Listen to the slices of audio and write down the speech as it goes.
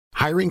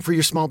Hiring for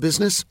your small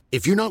business?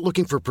 If you're not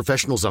looking for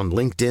professionals on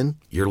LinkedIn,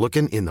 you're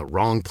looking in the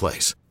wrong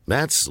place.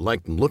 That's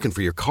like looking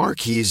for your car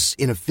keys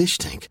in a fish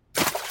tank.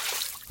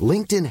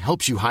 LinkedIn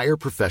helps you hire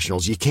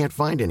professionals you can't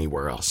find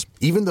anywhere else,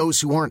 even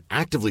those who aren't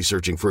actively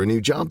searching for a new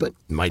job but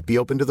might be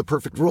open to the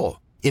perfect role.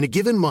 In a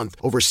given month,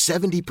 over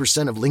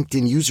 70% of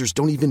LinkedIn users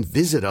don't even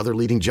visit other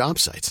leading job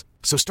sites.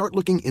 So start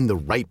looking in the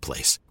right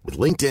place. With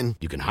LinkedIn,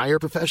 you can hire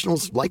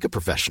professionals like a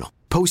professional.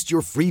 Post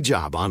your free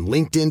job on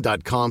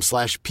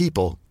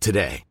linkedin.com/people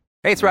today.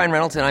 Hey, it's Ryan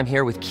Reynolds, and I'm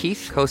here with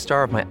Keith,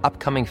 co-star of my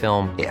upcoming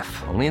film, If,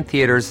 only in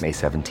theaters May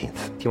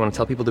 17th. Do you want to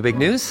tell people the big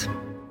news?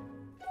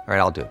 All right,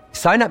 I'll do it.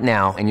 Sign up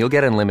now and you'll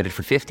get unlimited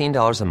for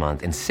 $15 a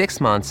month and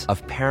 6 months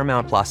of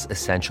Paramount Plus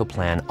Essential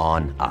Plan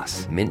on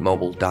us.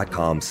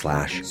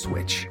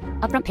 MintMobile.com/switch.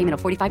 Upfront payment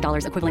of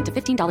 $45 equivalent to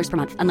 $15 per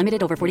month.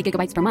 Unlimited over 40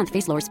 gigabytes per month.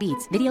 Face lower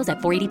speeds. Videos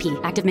at 480p.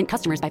 Active Mint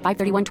customers by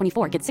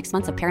 531.24 get 6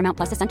 months of Paramount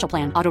Plus Essential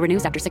Plan. Auto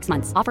renews after 6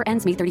 months. Offer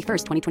ends May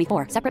 31st,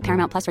 2024. Separate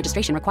Paramount Plus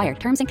registration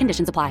required. Terms and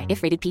conditions apply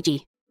if rated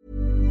PG.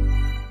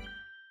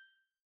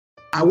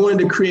 I wanted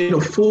to create a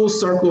full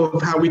circle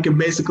of how we can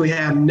basically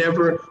have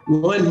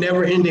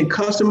never-ending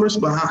customers,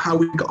 but how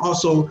we could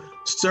also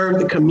serve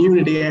the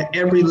community at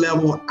every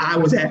level I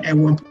was at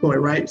one point,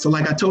 right? So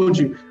like I told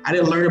you, I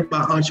didn't learn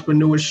about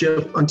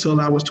entrepreneurship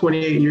until I was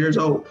 28 years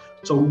old.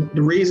 So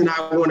the reason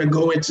I want to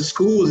go into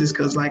schools is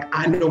because like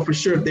I know for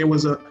sure if there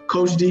was a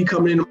Coach D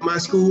coming into my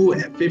school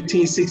at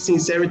 15, 16,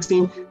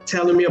 17,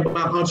 telling me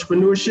about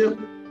entrepreneurship,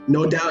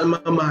 no doubt in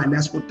my mind,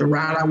 that's what the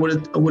route I would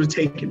have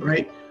taken,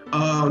 right?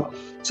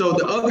 So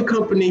the other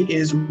company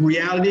is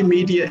Reality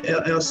Media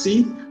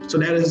LLC. So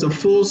that is a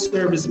full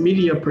service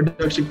media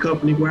production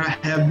company where I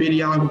have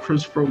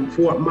videographers from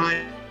Fort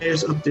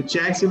Myers up to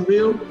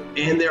Jacksonville,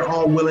 and they're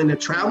all willing to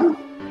travel.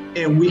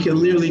 And we can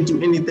literally do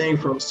anything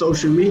from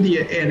social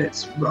media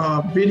edits,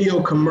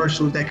 video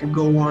commercials that can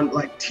go on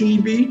like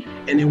TV.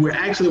 And then we're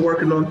actually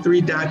working on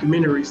 3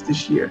 documentaries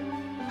this year.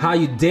 How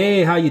you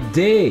day?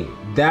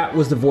 That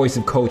was the voice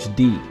of Coach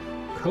D.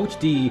 Coach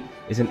D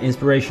is an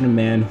inspirational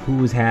man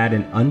who's had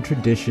an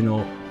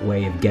untraditional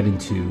way of getting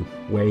to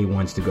where he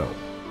wants to go.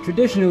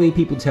 Traditionally,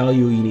 people tell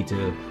you need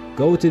to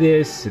go to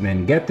this and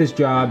then get this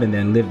job and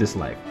then live this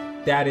life.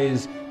 That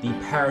is the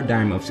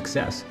paradigm of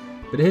success.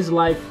 But his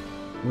life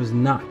was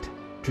not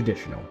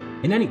traditional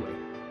in any way.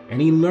 And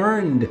he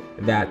learned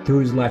that through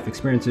his life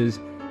experiences,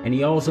 and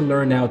he also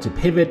learned how to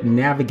pivot and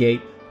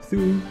navigate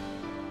through,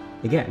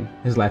 again,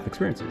 his life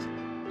experiences.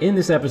 In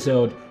this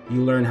episode,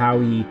 you learn how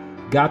he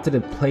got to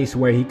the place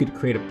where he could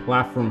create a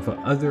platform for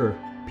other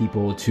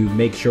people to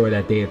make sure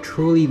that they are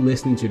truly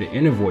listening to the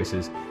inner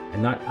voices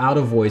and not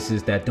outer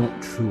voices that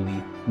don't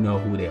truly know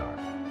who they are.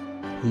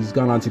 He's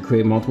gone on to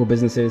create multiple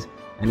businesses,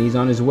 and he's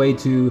on his way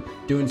to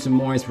doing some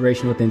more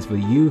inspirational things for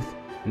the youth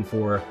and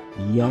for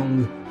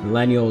young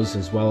millennials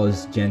as well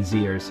as Gen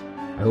Zers.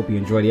 I hope you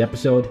enjoy the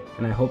episode,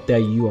 and I hope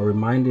that you are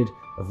reminded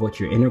of what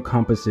your inner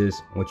compass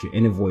is, what your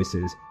inner voice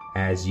is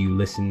as you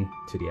listen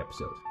to the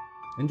episode.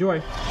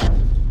 Enjoy.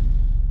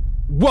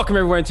 Welcome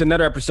everyone to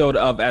another episode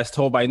of As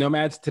Told by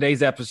Nomads.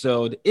 Today's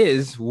episode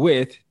is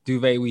with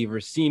Duvet Weaver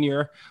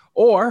Sr.,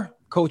 or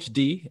Coach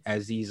D,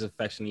 as he's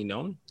affectionately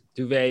known.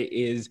 Duvet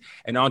is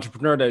an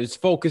entrepreneur that is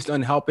focused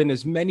on helping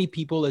as many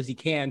people as he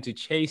can to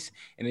chase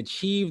and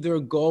achieve their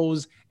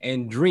goals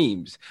and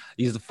dreams.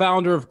 He's the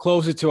founder of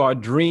Closer to Our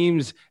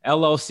Dreams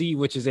LLC,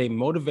 which is a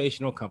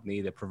motivational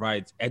company that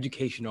provides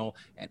educational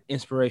and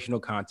inspirational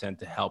content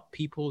to help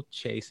people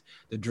chase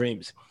the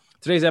dreams.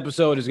 Today's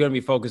episode is going to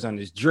be focused on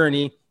his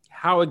journey,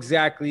 how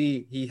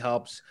exactly he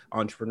helps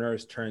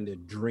entrepreneurs turn their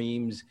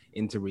dreams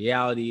into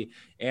reality.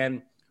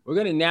 And we're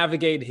going to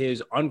navigate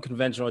his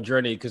unconventional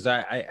journey because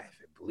I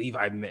believe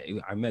I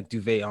met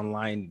Duvet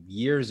online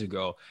years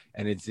ago,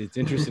 and it's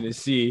interesting to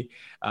see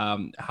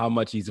how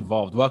much he's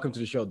evolved. Welcome to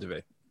the show,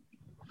 Duvet.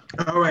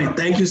 All right.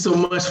 Thank you so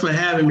much for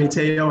having me,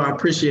 Teo. I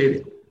appreciate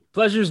it.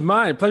 Pleasure's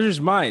mine.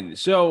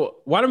 So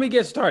why don't we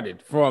get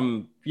started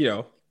from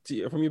your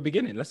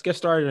beginning? Let's get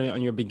started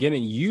on your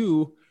beginning.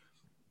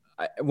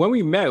 When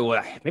we met,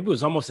 maybe it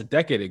was almost a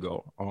decade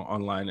ago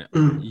online,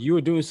 you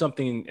were doing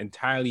something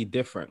entirely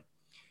different.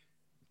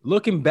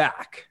 Looking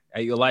back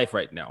at your life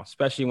right now,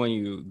 especially when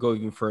you go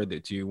even further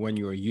to when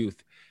you were a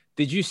youth,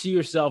 did you see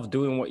yourself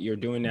doing what you're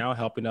doing now,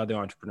 helping other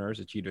entrepreneurs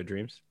achieve their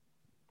dreams?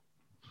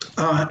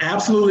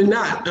 Absolutely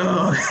not.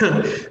 I'm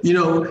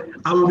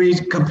gonna be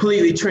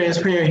completely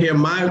transparent here.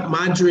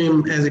 My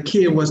dream as a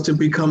kid was to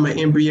become an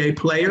NBA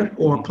player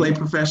or play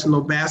professional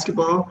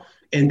basketball.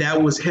 And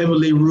that was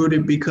heavily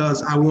rooted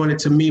because I wanted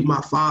to meet my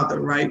father,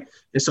 right?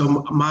 And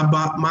so my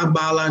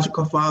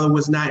biological father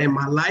was not in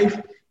my life.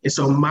 And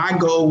so my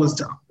goal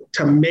was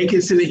to make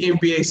it to the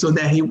NBA so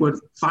that he would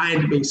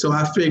find me. So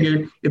I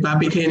figured if I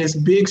became this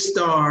big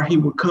star, he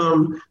would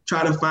come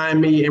try to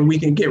find me and we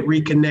can get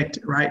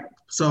reconnected, right?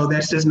 So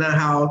that's just not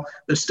how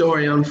the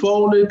story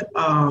unfolded.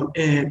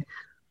 And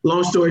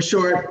long story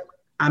short,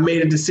 I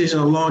made a decision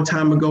a long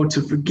time ago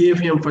to forgive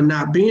him for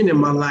not being in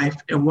my life.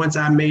 And once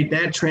I made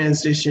that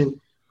transition,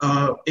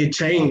 it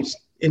changed.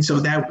 And so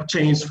that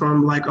changed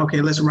from like, okay,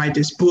 let's write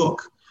this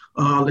book.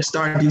 Let's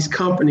start these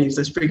companies.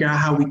 Let's figure out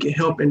how we can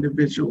help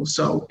individuals.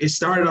 So it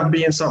started off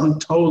being something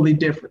totally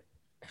different.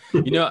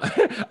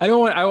 I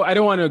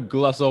don't want to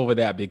gloss over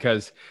that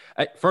because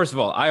first of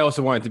all, I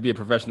also wanted to be a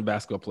professional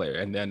basketball player.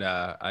 And then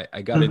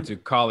I got into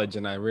college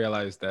and I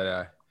realized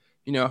that,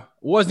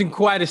 wasn't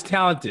quite as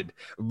talented,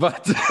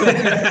 but,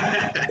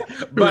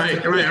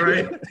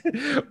 right.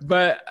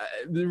 But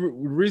the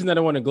reason I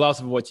don't want to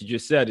gloss over what you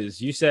just said is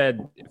you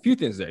said a few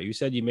things there. You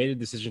said you made a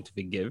decision to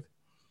forgive.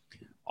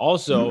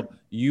 Also,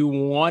 you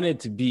wanted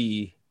to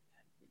be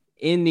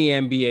in the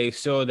NBA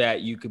so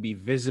that you could be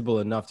visible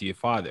enough to your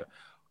father.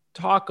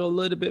 Talk a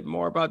little bit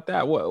more about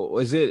that. What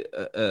was it?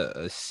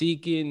 A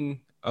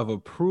seeking of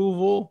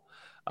approval?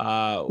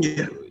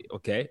 Yeah.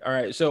 Okay. All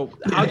right. So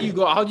how do you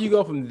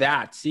go from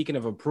that seeking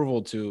of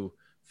approval to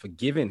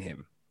forgiving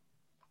him?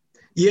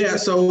 Yeah,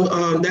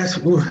 so that's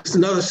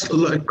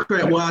another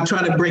crap. Well, I'll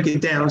try to break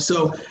it down.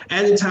 So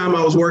at the time,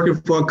 I was working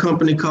for a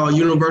company called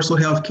Universal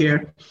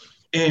Healthcare,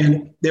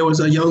 and there was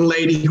a young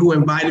lady who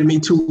invited me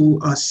to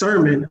a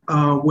sermon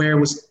where it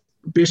was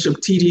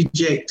Bishop T.D.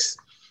 Jakes.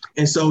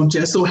 And so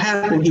just so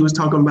happened he was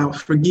talking about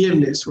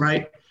forgiveness,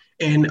 right?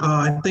 And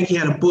I think he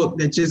had a book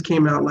that just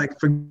came out, like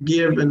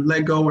Forgive and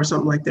Let Go or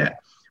something like that.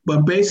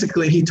 But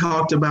basically he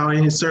talked about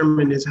in his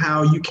sermon is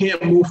how you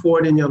can't move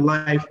forward in your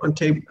life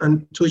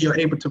until you're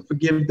able to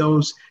forgive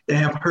those that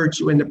have hurt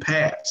you in the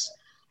past.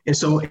 And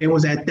so it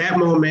was at that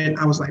moment,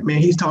 I was like,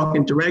 man, he's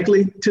talking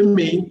directly to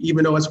me,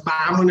 even though it's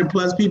 500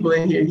 plus people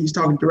in here, he's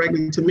talking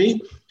directly to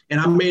me.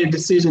 And I made a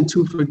decision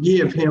to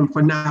forgive him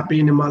for not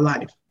being in my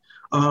life.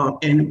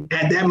 And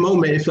at that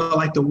moment, it felt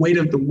like the weight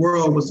of the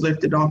world was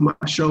lifted off my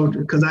shoulder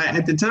because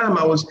at the time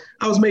I was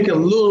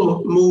making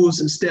little moves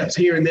and steps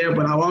here and there,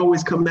 but I'll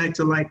always come back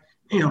to like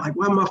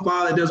why my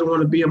father doesn't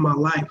want to be in my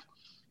life.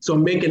 So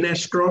making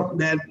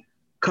that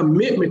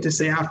commitment to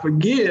say I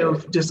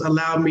forgive just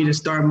allowed me to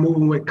start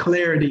moving with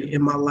clarity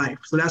in my life.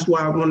 So that's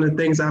why one of the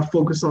things I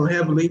focus on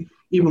heavily,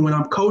 even when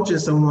I'm coaching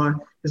someone,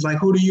 is like,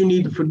 who do you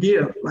need to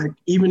forgive? Like,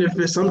 even if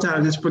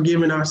sometimes it's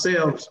forgiving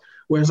ourselves.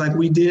 Where it's like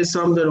we did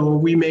something or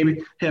we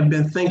maybe have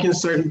been thinking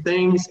certain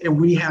things and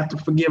we have to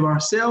forgive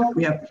ourselves.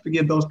 We have to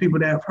forgive those people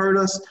that have hurt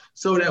us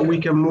so that we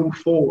can move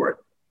forward.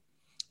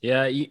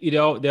 Yeah,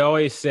 they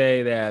always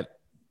say that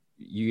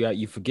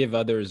you forgive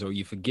others or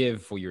you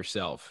forgive for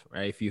yourself,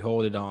 right? If you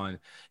hold on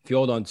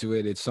to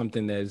it, it's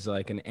something that's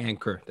like an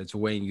anchor that's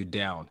weighing you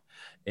down.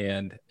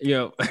 And,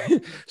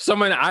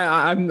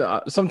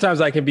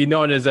 sometimes I can be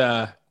known as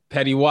a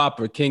Petty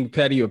Wop or King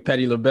Petty or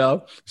Petty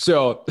LaBelle.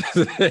 So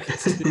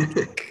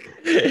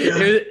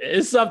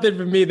it's something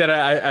for me that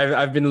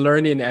I've been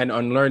learning and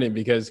unlearning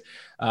because,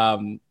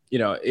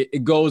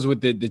 it goes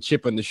with the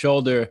chip on the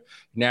shoulder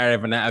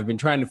narrative. And I've been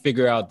trying to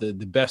figure out the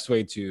best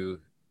way to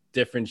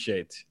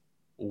differentiate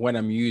when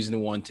I'm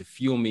using one to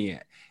fuel me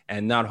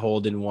and not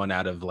holding one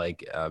out of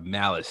like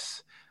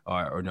malice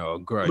or no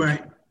grudge.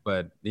 Right.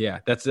 But yeah,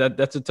 that's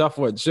a tough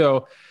one.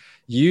 So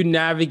you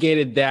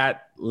navigated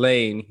that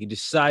lane. You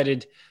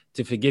decided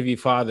to forgive your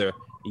father.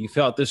 You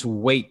felt this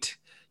weight,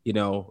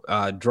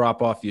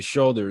 drop off your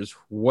shoulders.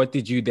 What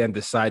did you then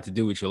decide to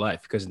do with your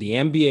life? Because the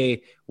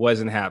MBA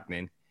wasn't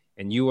happening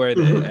and you were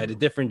at a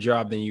different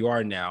job than you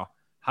are now.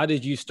 How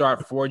did you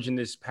start forging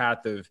this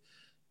path of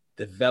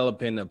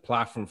developing a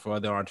platform for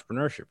other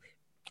entrepreneurs,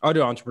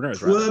 right?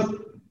 Well,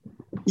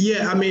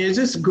 yeah, I mean, it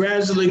just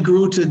gradually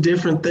grew to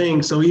different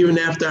things. So even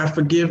after I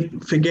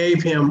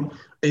forgave him,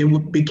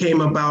 it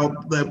became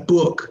about the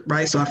book,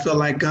 right? So I felt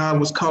like God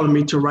was calling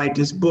me to write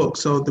this book.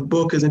 So the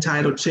book is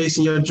entitled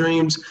Chasing Your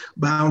Dreams,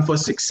 Bound for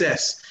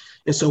Success.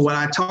 And so what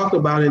I talk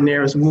about in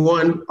there is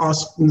one,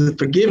 also the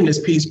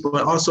forgiveness piece,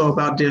 but also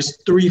about there's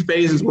 3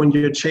 phases when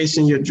you're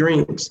chasing your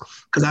dreams.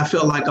 Because I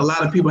felt like a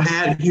lot of people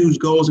had huge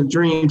goals and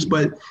dreams,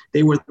 but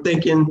they were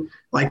thinking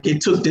like it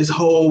took this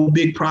whole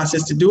big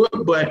process to do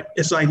it. But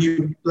it's like,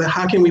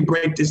 how can we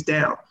break this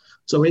down?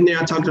 So in there,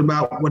 I talked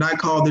about what I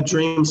call the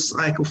dream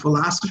cycle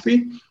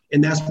philosophy.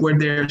 And that's where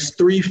there's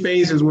 3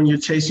 phases when you're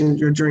chasing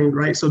your dream,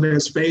 right? So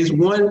there's phase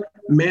 1,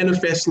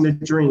 manifesting the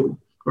dream,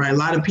 right? A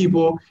lot of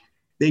people,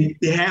 they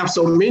have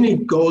so many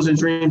goals and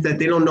dreams that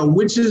they don't know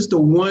which is the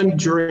one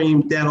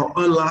dream that'll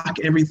unlock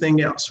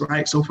everything else,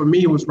 right? So for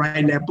me, it was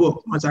writing that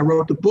book. Once I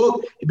wrote the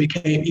book, it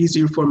became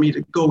easier for me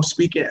to go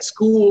speak at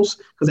schools,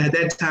 because at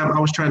that time I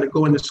was trying to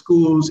go into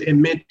schools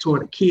and mentor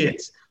the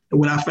kids. And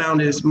what I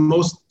found is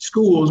most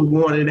schools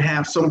wanted to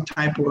have some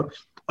type of,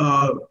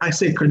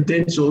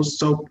 credentials.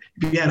 So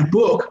if you had a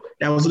book,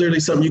 that was literally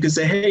something you could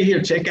say, hey,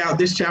 here, check out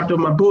this chapter of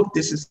my book.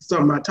 This is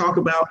something I talk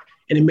about.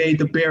 And it made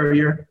the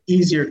barrier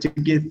easier to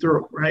get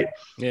through, right?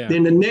 Yeah.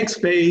 Then the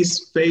next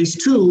phase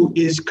 2,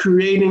 is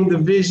creating the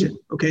vision.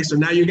 Okay, so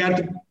now you got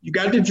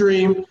the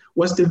dream.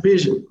 What's the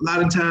vision? A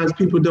lot of times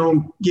people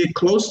don't get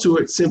close to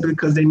it simply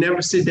because they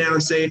never sit down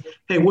and say,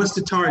 hey, what's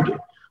the target?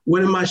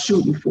 What am I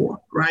shooting for,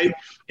 right?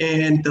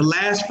 And the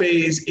last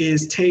phase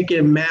is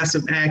taking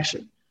massive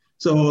action.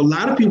 So a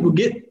lot of people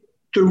get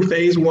through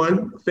phase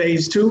 1,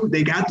 phase 2,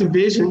 they got the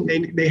vision,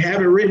 they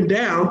have it written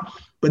down,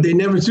 but they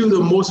never do the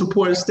most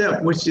important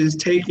step, which is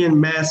taking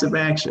massive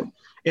action.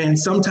 And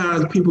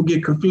sometimes people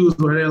get confused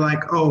where they're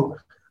like, oh,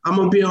 I'm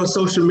going to be on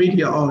social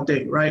media all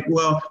day, right?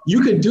 Well,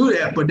 you could do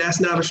that, but that's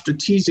not a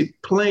strategic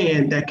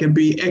plan that can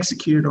be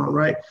executed on,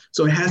 right?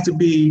 So it has to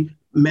be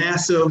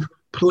massive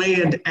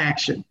planned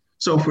action.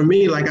 So for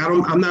me, like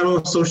I'm not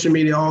on social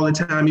media all the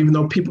time, even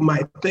though people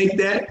might think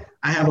that.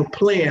 I have a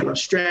plan, a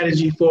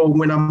strategy for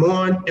when I'm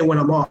on and when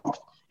I'm off.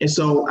 And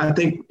so I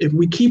think if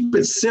we keep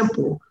it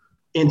simple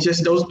in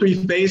just those three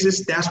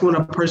phases, that's when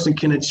a person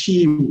can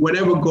achieve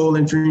whatever goal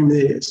and dream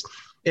it is.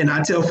 And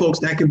I tell folks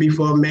that could be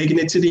for making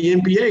it to the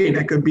NBA,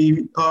 that could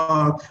be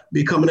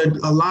becoming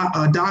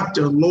a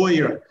doctor,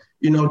 lawyer,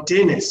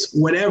 dentist,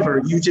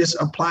 whatever. You just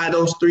apply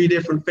those three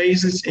different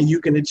phases and you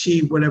can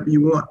achieve whatever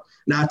you want.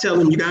 Now I tell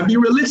them you gotta be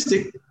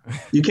realistic.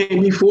 You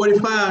can't be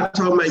 45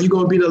 talking about you're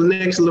gonna be the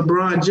next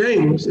LeBron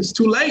James. It's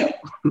too late.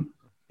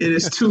 It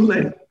is too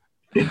late.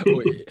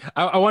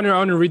 I want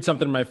to read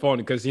something on my phone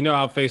because you know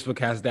how Facebook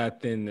has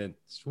that thing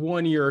that's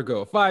 1 year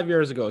ago, 5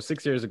 years ago,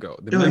 6 years ago,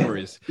 the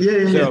memories.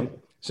 Yeah.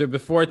 So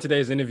before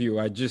today's interview,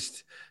 I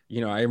just,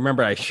 I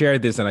remember I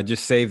shared this and I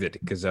just saved it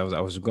because I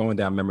was going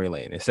down memory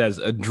lane. It says,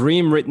 a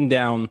dream written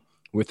down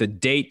with a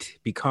date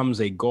becomes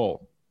a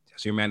goal.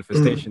 So your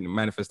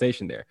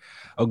manifestation there.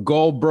 A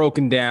goal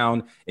broken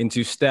down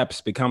into steps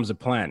becomes a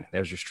plan.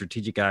 There's your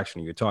strategic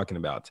action you're talking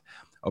about.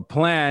 A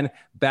plan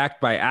backed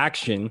by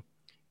action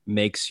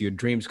makes your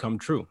dreams come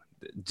true.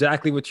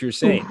 Exactly what you're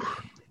saying.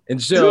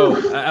 And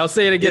so I'll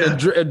say it again,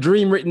 a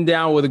dream written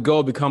down with a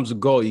goal becomes a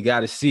goal. You got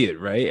to see it,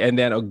 right? And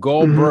then a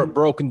goal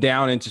broken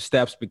down into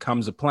steps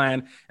becomes a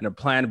plan, and a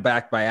plan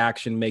backed by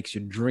action makes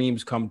your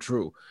dreams come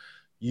true.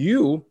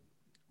 You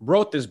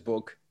wrote this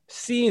book,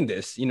 seeing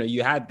this,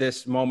 you had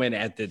this moment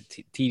at the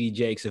TD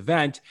Jakes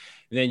event,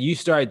 and then you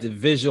started to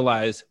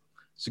visualize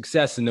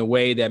success in a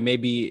way that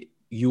maybe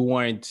you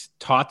weren't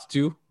taught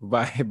to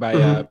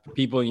by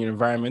people in your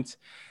environment.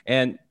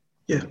 And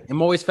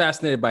I'm always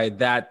fascinated by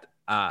that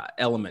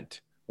element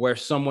where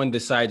someone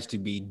decides to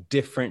be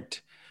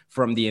different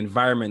from the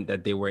environment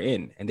that they were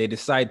in, and they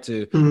decide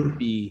to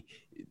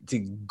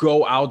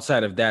go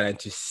outside of that and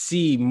to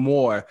see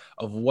more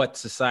of what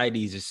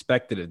society is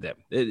expected of them.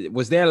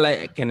 Was there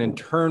like an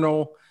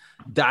internal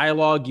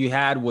dialogue you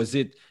had? Was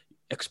it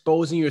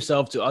exposing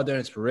yourself to other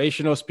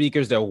inspirational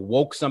speakers that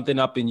woke something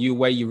up in you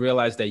where you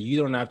realized that you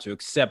don't have to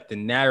accept the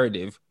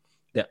narrative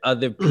that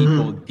other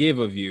people give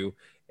of you,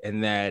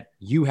 and that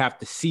you have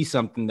to see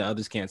something that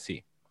others can't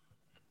see?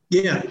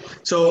 Yeah.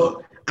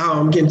 So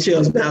I'm getting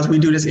chills now as we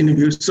do this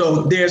interview.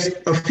 So there's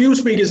a few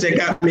speakers that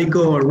got me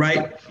going,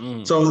 right?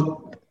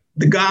 So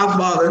the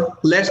Godfather,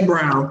 Les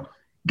Brown,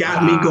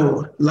 got me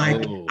going.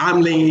 Like,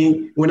 I'm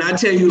leaning. When I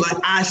tell you, like,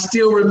 I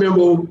still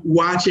remember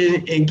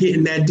watching and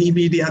getting that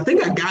DVD. I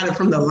think I got it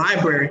from the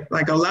library.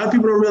 Like, a lot of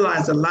people don't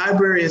realize the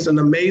library is an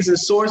amazing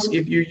source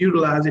if you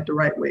utilize it the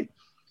right way.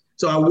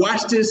 So I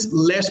watched this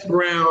Les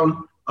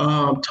Brown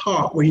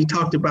talk where he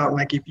talked about,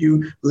 like, if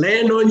you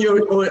land on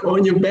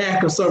your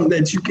back or something,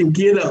 that you can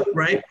get up,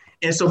 right?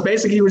 And so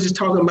basically he was just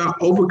talking about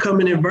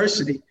overcoming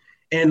adversity.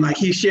 And like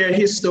he shared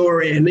his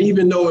story, and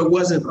even though it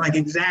wasn't like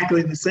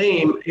exactly the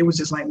same, it was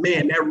just like,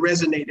 man, that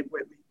resonated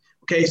with me.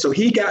 Okay, so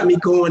he got me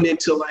going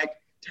into like,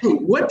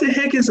 dang, what the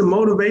heck is a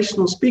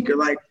motivational speaker?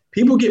 Like,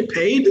 people get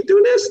paid to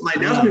do this? Like,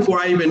 that was before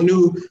I even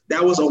knew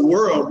that was a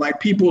world. Like,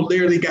 people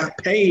literally got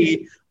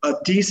paid a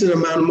decent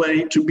amount of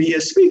money to be a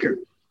speaker.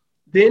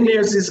 Then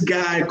there's this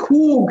guy,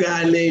 cool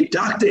guy named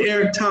Dr.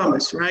 Eric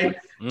Thomas, right?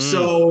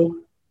 So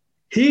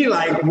he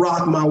like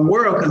rocked my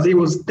world because he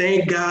was,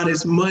 thank God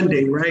it's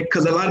Monday, right?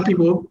 Because a lot of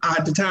people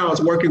at the time, I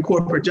was working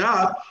corporate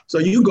job. So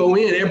you go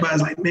in,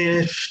 everybody's like,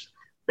 man,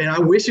 I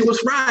wish it was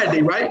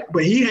Friday, right?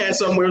 But he had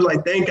somewhere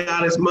like, thank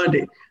God it's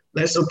Monday.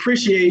 Let's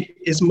appreciate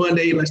it's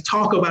Monday. Let's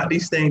talk about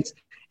these things.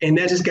 And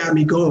that just got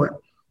me going.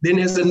 Then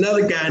there's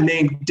another guy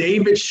named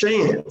David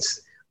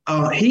Shands.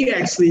 He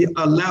actually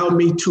allowed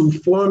me to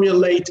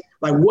formulate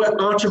like what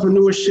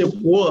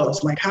entrepreneurship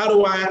was. Like, how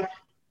do I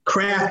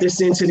craft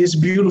this into this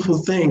beautiful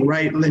thing,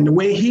 right? And the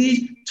way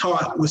he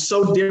taught was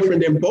so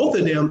different than both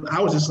of them. I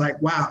was just like,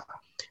 wow.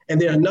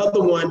 And then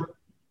another one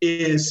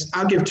is,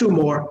 I'll give two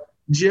more,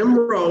 Jim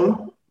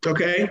Rohn,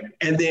 okay?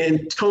 And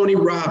then Tony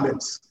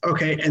Robbins,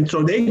 okay? And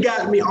so they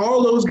got me,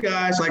 all those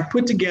guys like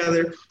put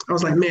together. I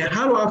was like, man,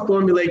 how do I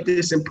formulate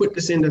this and put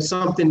this into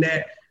something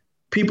that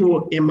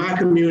people in my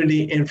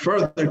community and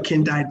further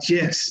can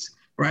digest,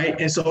 right?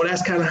 And so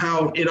that's kind of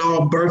how it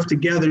all birthed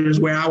together, is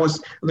where I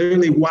was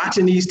literally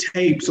watching these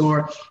tapes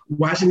or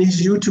watching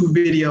these YouTube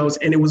videos,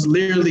 and it was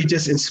literally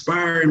just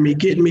inspiring me,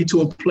 getting me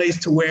to a place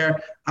to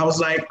where I was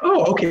like,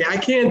 oh, okay, I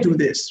can do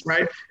this,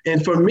 right?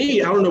 And for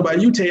me, I don't know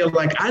about you, Taylor,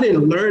 like I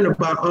didn't learn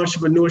about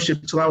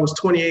entrepreneurship until I was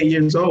 28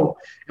 years old.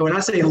 And when I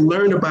say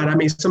learn about it, I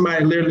mean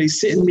somebody literally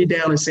sitting me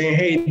down and saying,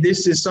 hey,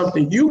 this is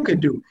something you can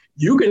do.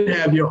 You can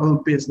have your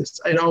own business.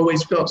 It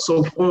always felt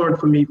so foreign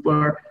for me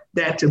for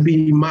that to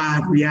be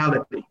my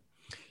reality.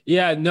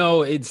 Yeah,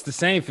 no, it's the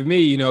same for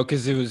me,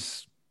 because it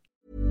was.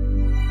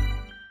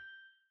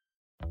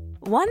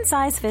 One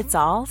size fits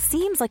all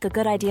seems like a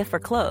good idea for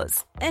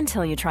clothes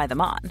until you try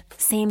them on.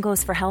 Same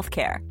goes for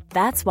healthcare.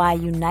 That's why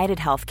United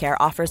Healthcare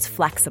offers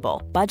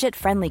flexible,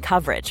 budget-friendly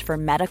coverage for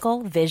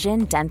medical,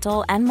 vision,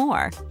 dental, and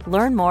more.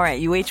 Learn more at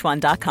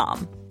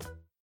uh1.com.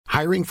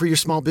 Hiring for your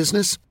small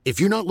business? If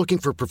you're not looking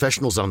for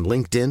professionals on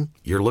LinkedIn,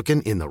 you're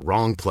looking in the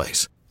wrong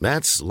place.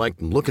 That's like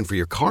looking for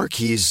your car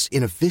keys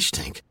in a fish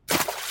tank.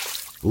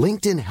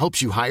 LinkedIn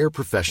helps you hire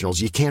professionals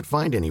you can't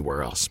find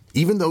anywhere else,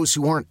 even those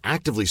who aren't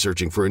actively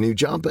searching for a new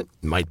job but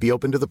might be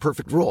open to the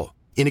perfect role.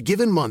 In a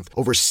given month,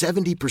 over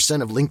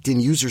 70% of LinkedIn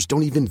users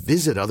don't even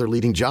visit other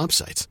leading job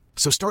sites.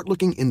 So start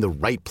looking in the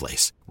right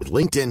place. With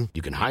LinkedIn,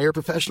 you can hire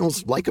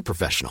professionals like a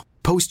professional.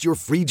 Post your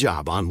free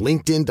job on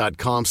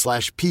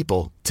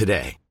linkedin.com/people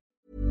today.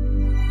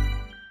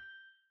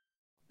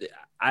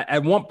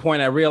 At one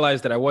point, I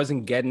realized that I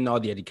wasn't getting all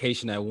the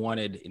education I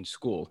wanted in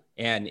school.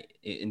 And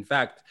in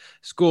fact,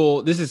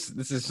 school, this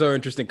is so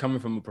interesting coming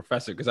from a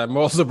professor, because I'm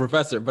also a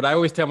professor, but I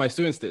always tell my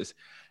students this.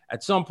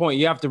 At some point,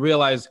 you have to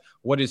realize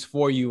what is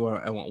for you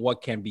and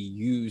what can be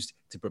used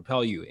to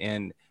propel you.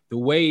 And the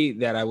way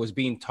that I was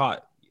being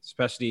taught,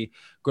 especially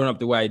growing up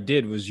the way I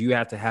did, was you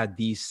had to have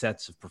these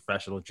sets of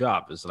professional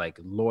jobs. It's like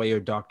lawyer,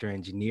 doctor,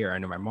 engineer. I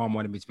know my mom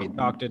wanted me to be a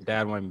doctor,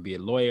 dad wanted me to be a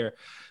lawyer,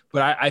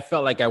 but I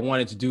felt like I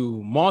wanted to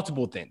do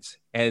multiple things.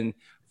 And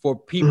for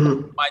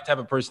people, my type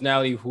of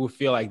personality who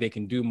feel like they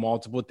can do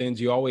multiple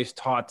things, you always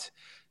taught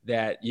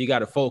that you got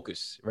to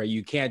focus, right?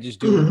 You can't just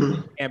do it.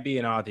 You can't be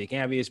an author, you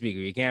can't be a speaker,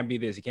 you can't be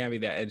this, you can't be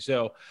that. And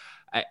so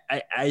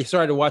I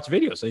started to watch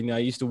videos. So, I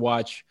used to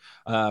watch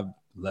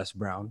Les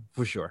Brown,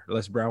 for sure.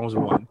 Les Brown was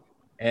one.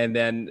 And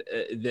then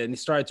it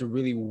started to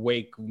really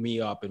wake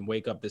me up and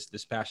wake up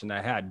this passion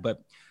I had.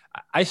 But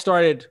I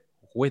started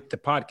with the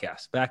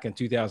podcast back in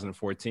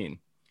 2014.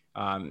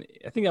 I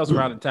think that was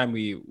around the time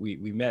we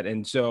met.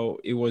 And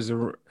so it was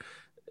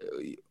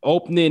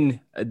opening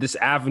this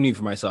avenue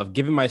for myself,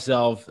 giving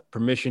myself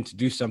permission to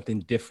do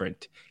something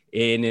different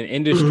in an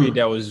industry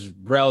that was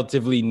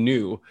relatively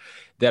new,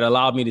 that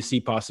allowed me to see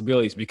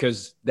possibilities,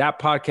 because that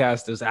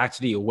podcast was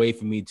actually a way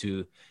for me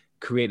to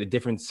create a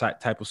different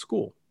type of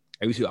school.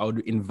 I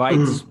would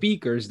invite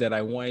speakers that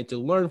I wanted to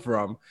learn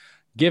from,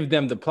 give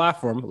them the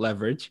platform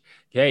leverage.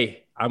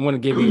 Hey, I'm going to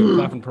give you a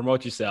platform to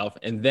promote yourself.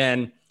 And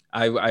then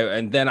I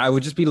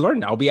would just be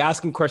learning. I'll be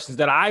asking questions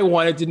that I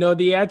wanted to know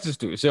the answers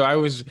to. So I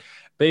was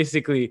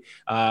basically,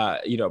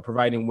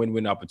 providing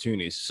win-win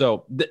opportunities.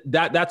 So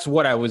that's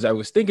what I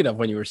was thinking of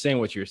when you were saying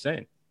what you were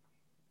saying.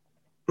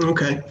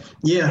 Okay.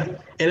 Yeah.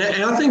 And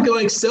I think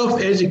like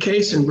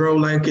self-education, bro,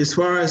 like as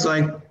far as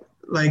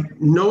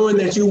like knowing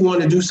that you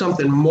want to do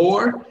something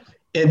more,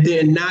 and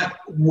then not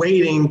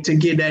waiting to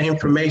get that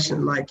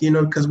information,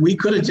 because we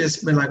could have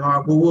just been like, all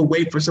right, well, we'll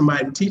wait for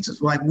somebody to teach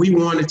us. Like, we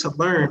wanted to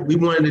learn. We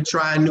wanted to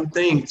try new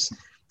things.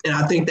 And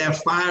I think that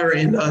fire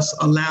in us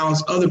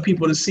allows other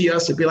people to see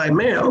us and be like,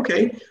 man,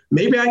 okay,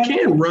 maybe I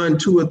can run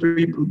 2 or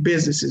 3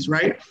 businesses,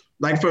 right?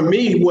 Like for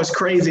me, what's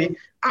crazy,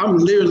 I'm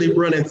literally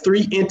running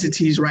 3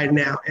 entities right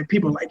now. And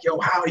people are like, yo,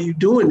 how are you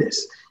doing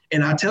this?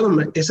 And I tell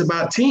them it's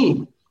about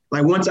team.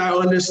 Like once I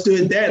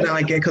understood that,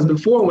 because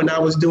before when I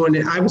was doing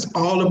it, I was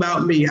all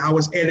about me. I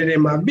was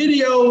editing my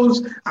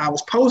videos. I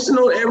was posting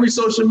on every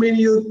social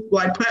media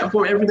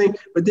platform, everything.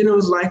 But then it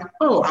was like,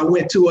 oh, I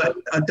went to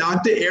a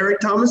Dr.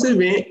 Eric Thomas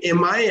event in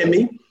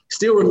Miami.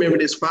 Still remember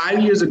this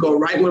 5 years ago,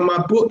 right when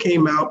my book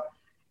came out.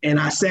 And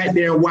I sat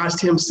there and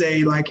watched him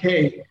say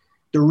hey,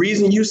 the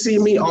reason you see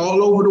me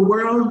all over the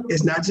world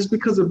is not just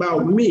because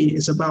about me,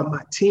 it's about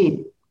my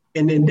team.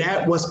 And then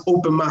that was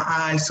opened my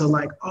eyes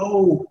to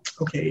oh,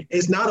 okay,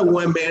 it's not a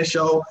one-man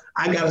show.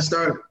 I got to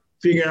start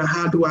figuring out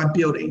how do I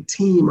build a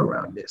team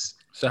around this.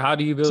 So how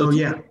do you build a team?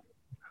 Yeah.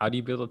 How do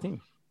you build a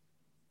team?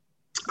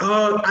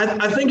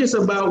 I think it's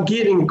about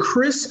getting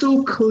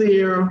crystal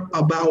clear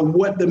about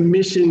what the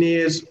mission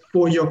is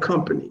for your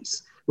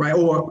companies, right?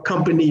 Or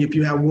company if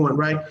you have one,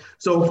 right?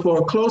 So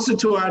for Closer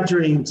to Our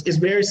Dreams, it's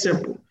very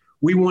simple.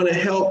 We want to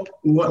help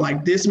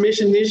this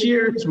mission this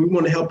year is we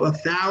want to help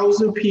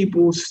 1,000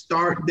 people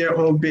start their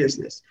own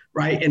business,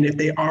 right? And if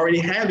they already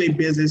have a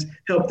business,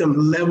 help them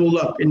level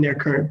up in their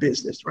current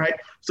business, right?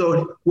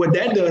 So what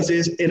that does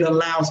is it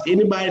allows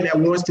anybody that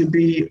wants to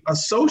be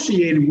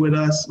associated with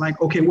us,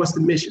 okay, what's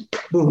the mission?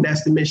 Boom,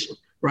 that's the mission,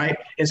 right?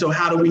 And so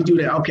how do we do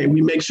that? Okay, we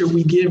make sure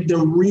we give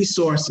them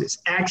resources,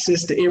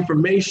 access to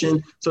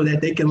information so that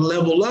they can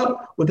level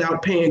up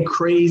without paying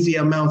crazy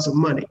amounts of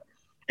money.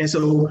 And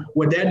so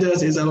what that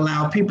does is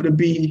allow people to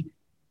be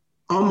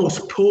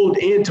almost pulled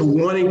into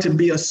wanting to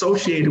be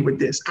associated with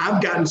this.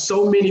 I've gotten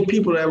so many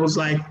people that was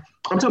I'm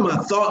talking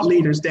about thought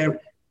leaders that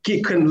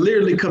can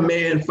literally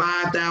command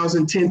 $5,000,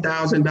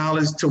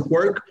 $10,000 to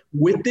work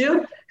with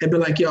them and be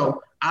like, yo,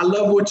 I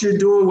love what you're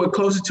doing. We're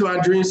Closer to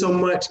Our Dreams so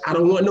much. I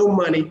don't want no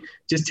money.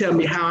 Just tell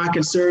me how I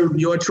can serve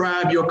your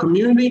tribe, your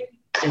community,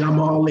 and I'm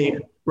all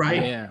in,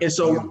 right? Yeah. And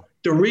so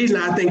the reason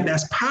I think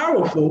that's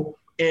powerful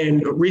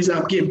and the reason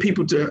I'm getting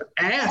people to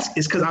ask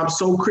is because I'm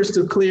so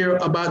crystal clear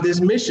about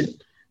this mission,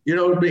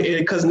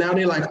 because now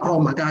they're like, oh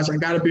my gosh, I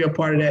got to be a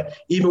part of that.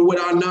 Even with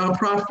our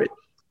nonprofit,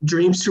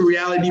 Dreams to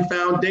Reality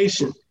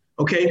Foundation.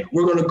 Okay,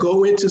 we're going to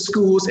go into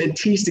schools and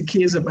teach the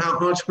kids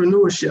about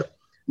entrepreneurship.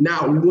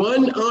 Now,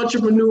 one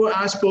entrepreneur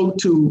I spoke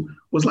to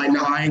was like,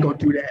 no, I ain't going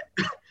to do that.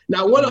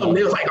 Now, one of them,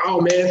 they was like,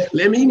 oh, man,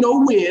 let me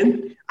know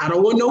when. I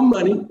don't want no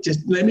money.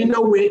 Just let me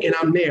know when, and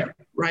I'm there,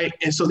 right?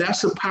 And so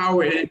that's the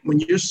power. When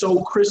you're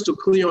so crystal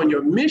clear on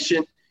your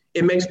mission,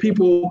 it makes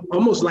people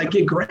almost like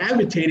get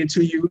gravitated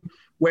to you,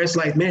 where it's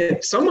like,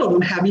 man, some of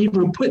them have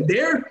even put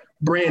their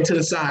brand to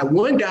the side.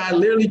 One guy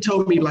literally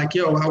told me like,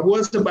 yo, I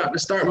was about to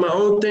start my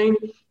own thing,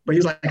 but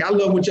he's like, I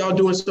love what y'all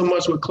doing so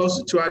much. We're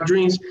closer to our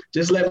dreams.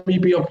 Just let me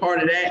be a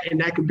part of that,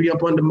 and that could be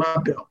up under my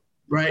belt,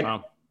 right?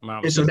 Wow.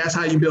 And so that's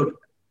how you build it.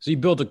 So you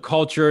build a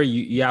culture,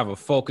 you have a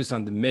focus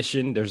on the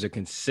mission. There's a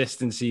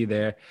consistency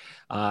there.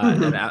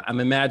 And I'm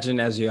imagining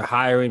as you're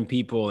hiring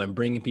people and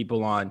bringing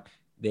people on,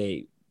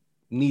 they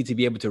need to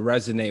be able to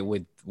resonate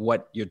with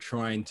what you're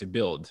trying to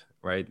build,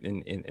 right?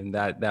 In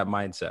that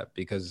mindset,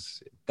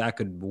 because that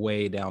could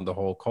weigh down the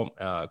whole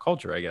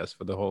culture, I guess,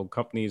 for the whole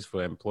companies,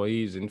 for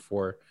employees, and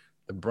for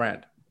the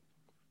brand.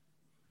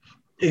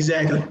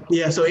 Exactly.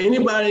 Yeah. So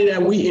anybody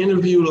that we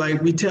interview,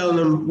 like we tell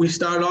them, we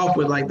start off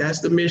with like,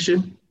 that's the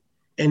mission.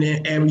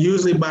 And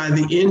usually by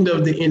the end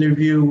of the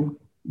interview,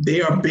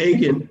 they are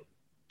begging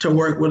to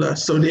work with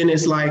us. So then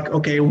it's like,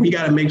 okay, we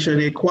got to make sure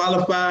they're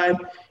qualified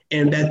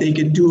and that they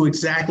can do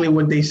exactly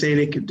what they say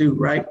they could do,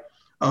 right?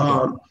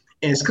 And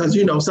it's because,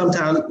 you know,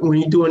 sometimes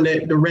when you're doing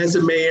the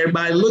resume,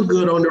 everybody look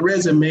good on the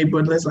resume,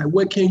 but it's like,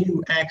 what can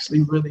you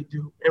actually really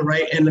do? And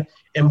right. And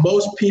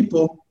most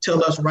people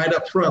tell us right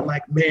up front,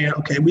 like, man,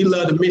 okay, we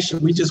love the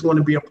mission. We just want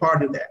to be a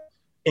part of that.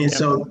 And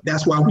so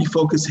that's why we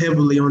focus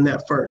heavily on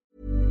that first.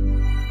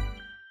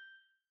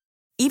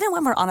 Even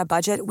when we're on a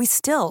budget, we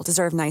still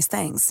deserve nice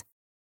things.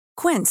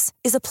 Quince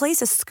is a place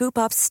to scoop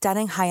up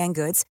stunning high-end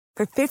goods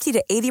for 50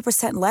 to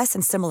 80% less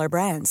than similar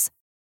brands.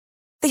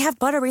 They have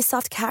buttery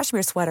soft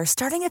cashmere sweaters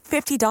starting at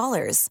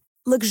 $50,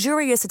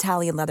 luxurious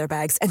Italian leather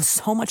bags, and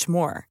so much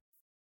more.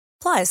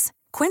 Plus,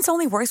 Quince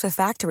only works with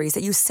factories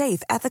that use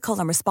safe, ethical,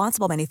 and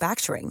responsible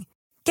manufacturing.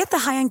 Get the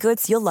high-end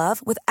goods you'll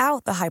love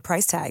without the high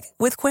price tag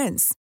with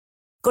Quince.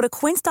 Go to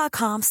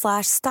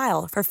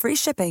quince.com/style for free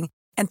shipping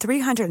and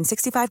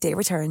 365-day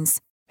returns.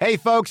 Hey,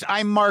 folks,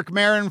 I'm Mark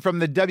Maron from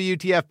the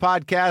WTF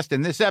Podcast,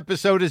 and this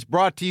episode is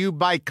brought to you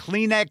by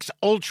Kleenex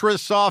Ultra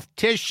Soft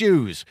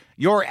Tissues,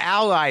 your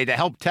ally to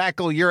help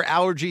tackle your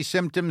allergy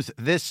symptoms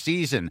this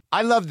season.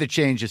 I love the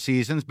change of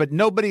seasons, but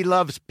nobody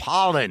loves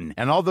pollen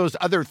and all those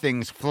other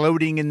things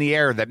floating in the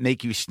air that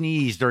make you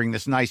sneeze during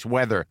this nice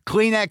weather.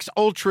 Kleenex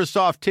Ultra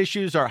Soft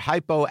Tissues are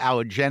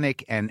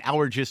hypoallergenic and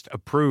allergist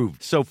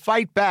approved, so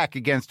fight back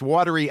against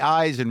watery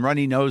eyes and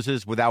runny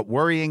noses without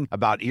worrying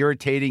about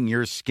irritating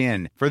your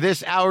skin. For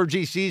this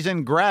allergy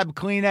season, grab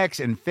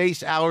Kleenex and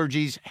face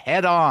allergies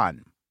head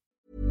on.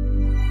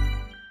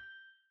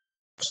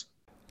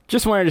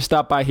 Just wanted to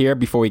stop by here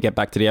before we get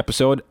back to the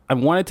episode. I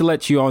wanted to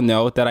let you all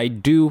know that I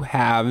do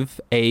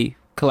have a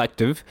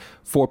collective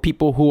for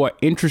people who are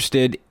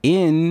interested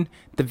in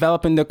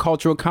developing their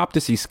cultural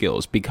competency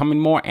skills, becoming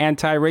more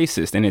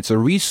anti-racist. And it's a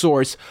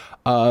resource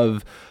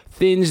of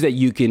things that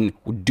you can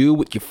do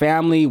with your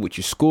family, with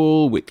your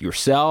school, with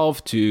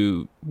yourself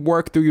to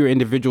work through your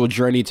individual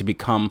journey to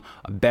become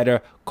a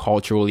better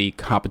culturally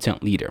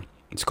competent leader.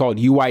 It's called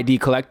UID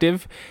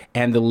Collective,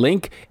 and the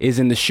link is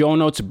in the show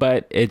notes,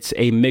 but it's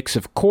a mix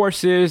of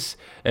courses,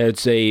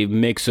 it's a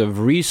mix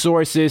of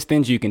resources,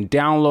 things you can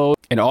download,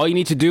 and all you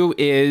need to do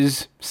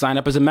is sign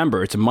up as a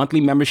member. It's a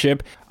monthly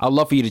membership. I'd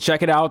love for you to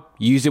check it out,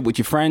 use it with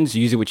your friends,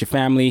 use it with your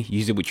family,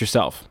 use it with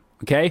yourself.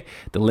 Okay?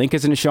 The link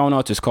is in the show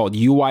notes. It's called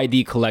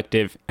UID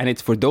Collective, and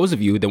it's for those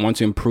of you that want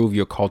to improve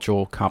your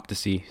cultural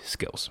competency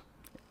skills.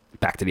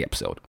 Back to the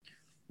episode.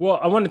 Well,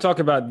 I want to talk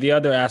about the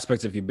other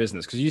aspects of your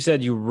business, because you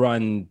said you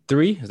run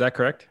 3. Is that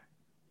correct?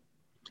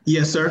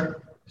 Yes, sir.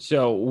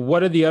 So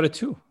what are the other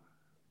 2?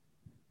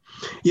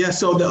 Yeah,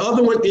 so the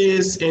other one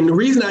is, and the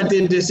reason I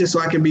did this, just so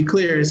I can be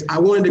clear, is I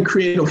wanted to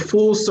create a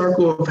full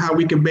circle of how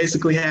we can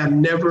basically have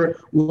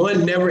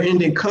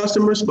never-ending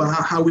customers, but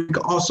how we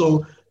can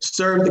also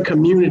serve the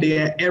community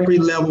at every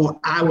level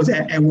I was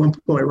at one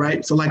point,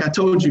 right? So like I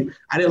told you,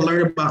 I didn't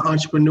learn about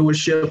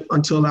entrepreneurship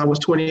until I was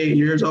 28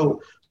 years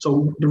old.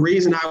 So the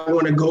reason I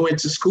want to go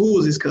into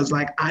schools is because,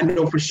 like, I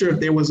know for sure if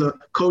there was a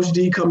Coach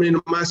D coming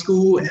into my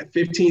school at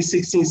 15,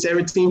 16,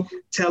 17,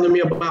 telling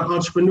me about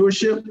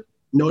entrepreneurship,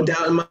 no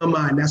doubt in my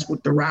mind, that's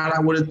what the route I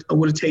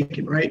would have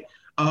taken, right?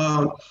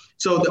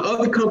 So the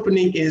other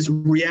company is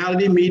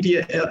Reality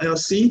Media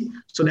LLC.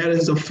 So that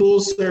is a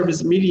full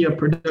service media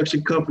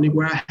production company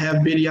where I have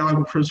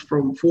videographers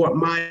from Fort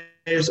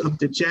Myers up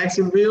to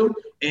Jacksonville,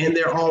 and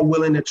they're all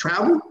willing to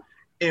travel.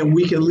 And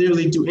we can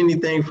literally do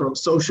anything from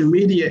social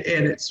media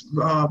edits,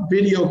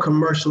 video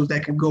commercials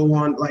that can go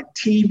on like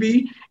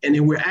TV. And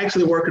then we're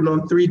actually working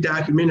on 3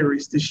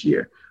 documentaries this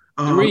year.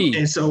 3.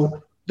 And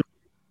so,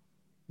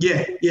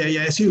 yeah,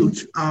 it's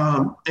huge.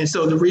 And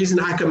so the reason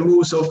I can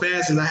move so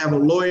fast is I have a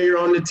lawyer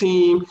on the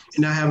team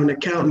and I have an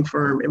accounting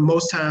firm. And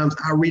most times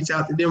I reach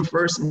out to them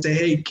first and say,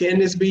 hey, can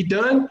this be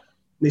done?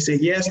 They say,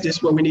 yes, this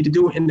is what we need to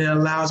do. And that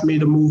allows me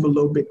to move a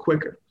little bit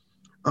quicker.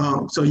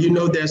 So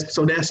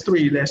that's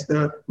 3. That's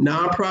the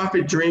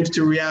nonprofit Dreams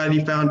to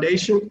Reality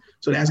Foundation.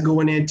 So that's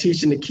going in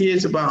teaching the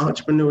kids about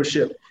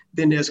entrepreneurship.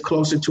 Then there's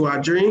Closer to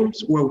Our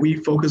Dreams, where we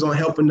focus on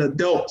helping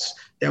adults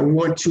that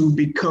want to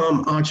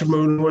become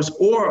entrepreneurs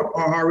or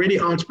are already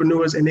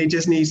entrepreneurs and they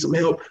just need some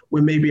help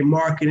with maybe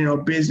marketing or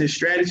business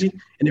strategy.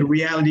 And then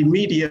Reality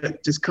Media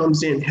just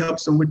comes in,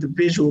 helps them with the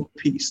visual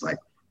piece, like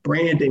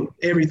branding,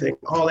 everything,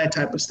 all that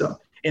type of stuff.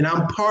 And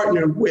I'm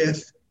partnered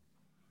with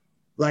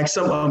like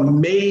some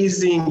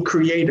amazing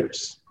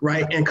creators,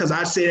 right? And because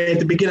I said at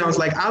the beginning, I was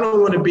like, I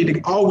don't want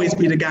to always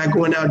be the guy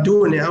going out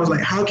doing it. I was like,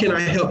 how can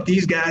I help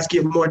these guys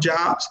get more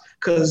jobs?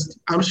 Because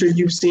I'm sure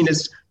you've seen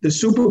this, the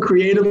super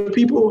creative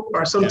people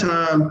are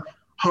sometimes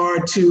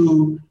hard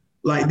to,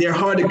 like, they're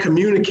hard to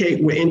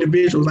communicate with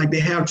individuals. Like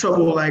they have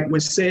trouble like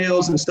with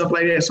sales and stuff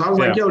like that. So I was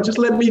like, yo, just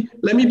let me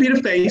be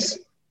the face.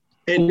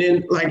 And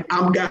then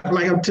I'm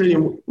telling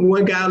you,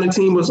 one guy on the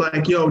team was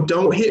like, yo,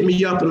 don't hit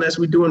me up unless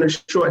we're doing a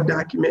short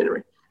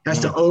documentary. That's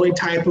the only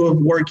type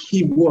of work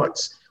he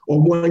wants.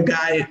 Or one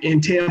guy in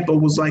Tampa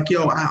was like,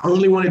 yo, I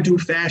only want to do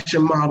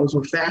fashion models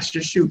or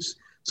fashion shoots.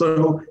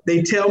 So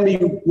they tell me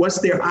what's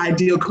their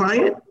ideal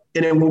client.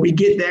 And then when we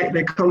get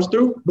that comes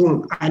through,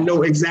 boom, I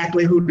know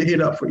exactly who to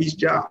hit up for each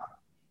job.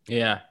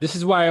 Yeah. This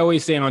is why I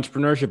always say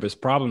entrepreneurship is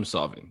problem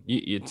solving.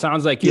 It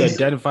sounds like you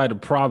identified a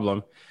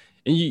problem.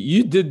 And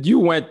you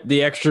went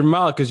the extra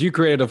mile because you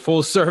created a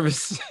full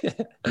service.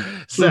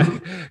 So,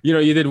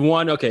 you did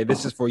one. Okay,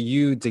 this is for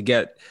you to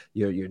get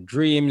your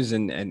dreams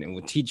and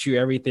we'll teach you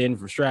everything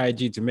from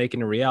strategy to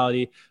making a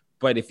reality.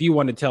 But if you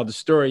want to tell the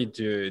story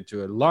to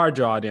a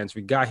larger audience,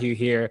 we got you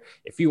here.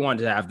 If you want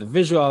to have the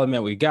visual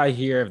element, we got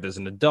here. If there's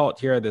an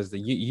adult here, there's the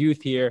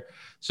youth here.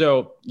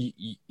 So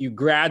you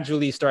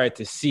gradually started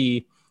to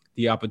see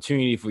the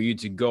opportunity for you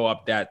to go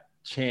up that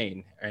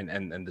chain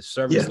and the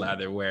service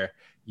ladder where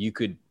you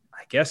could,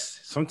 I guess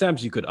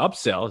sometimes you could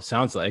upsell, it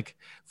sounds like,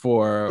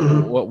 for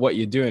what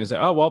you're doing. It's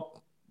like, oh,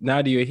 well,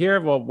 now that you're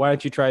here, well, why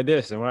don't you try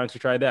this and why don't you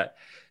try that?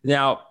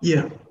 Now,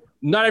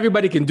 not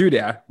everybody can do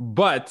that,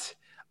 but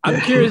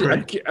I'm curious.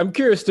 Right. I'm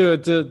curious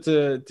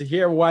to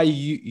hear why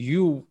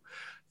you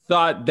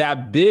thought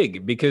that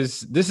big,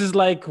 because this is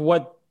like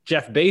what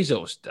Jeff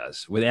Bezos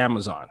does with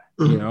Amazon.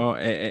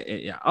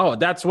 Oh,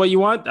 that's what you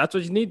want? That's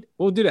what you need?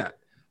 We'll do that.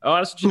 Oh,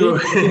 that's what you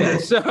need. Yeah.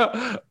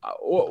 So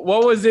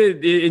what was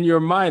it in your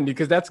mind?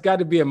 Because that's got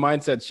to be a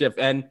mindset shift.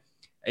 And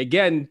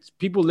again,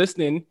 people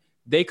listening,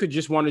 they could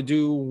just want to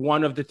do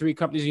one of the 3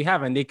 companies you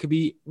have, and they could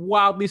be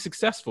wildly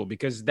successful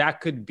because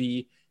that could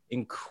be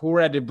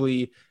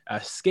incredibly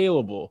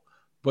scalable.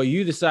 But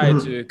you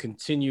decided to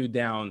continue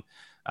down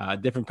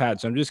different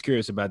paths. So I'm just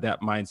curious about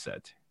that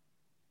mindset.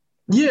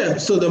 Yeah,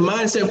 so the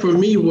mindset for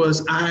me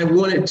was I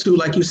wanted to,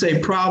 like you say,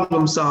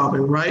 problem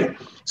solving, right?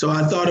 So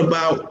I thought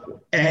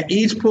about at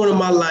each point of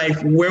my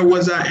life, where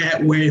was I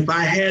at where if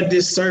I had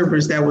this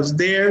service that was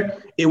there,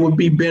 it would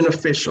be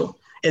beneficial.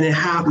 And then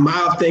how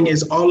my thing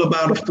is all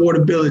about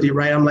affordability,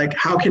 right? I'm like,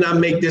 how can I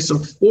make this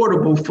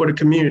affordable for the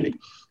community?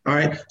 All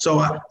right.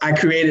 So I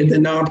created the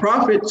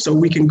nonprofit so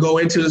we can go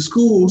into the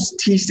schools,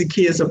 teach the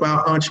kids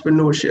about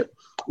entrepreneurship.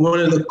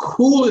 One of the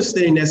coolest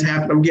things that's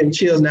happened, I'm getting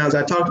chills now as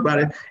I talked about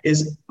it,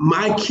 is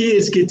my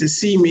kids get to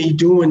see me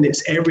doing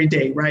this every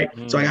day, right?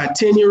 So I got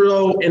a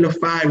 10-year-old and a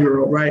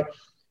 5-year-old, right?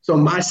 So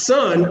my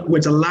son,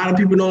 which a lot of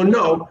people don't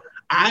know,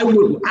 I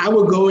would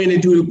go in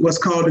and do what's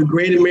called the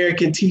Great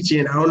American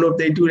Teach-In. I don't know if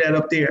they do that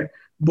up there,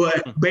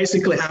 but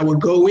basically I would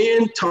go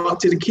in, talk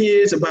to the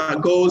kids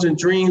about goals and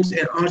dreams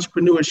and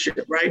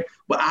entrepreneurship, right?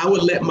 But I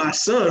would let my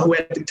son, who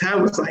at the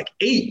time was like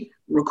 8,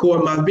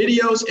 record my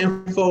videos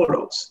and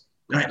photos.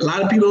 Right? A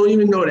lot of people don't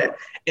even know that.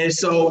 And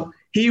so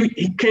he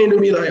came to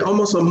me like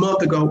almost a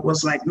month ago,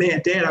 was like,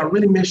 man, Dad, I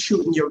really miss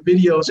shooting your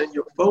videos and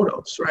your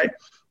photos, right?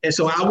 And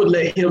so I would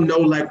let him know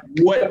like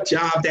what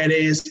job that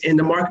is in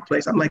the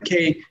marketplace. I'm like,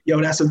 hey,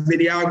 yo, that's a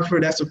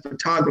videographer, that's a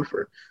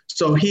photographer.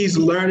 So he's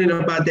learning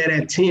about that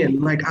at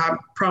 10. Like I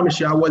promise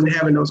you, I wasn't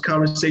having those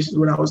conversations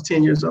when I was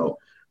 10 years old.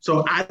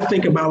 So I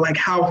think about like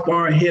how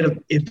far ahead of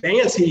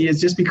advance he is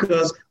just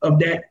because of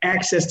that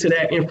access to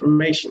that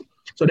information.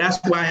 So that's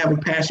why I have a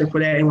passion for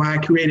that and why I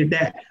created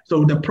that.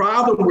 So the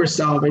problem we're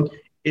solving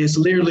is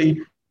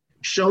literally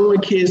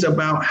showing kids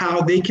about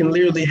how they can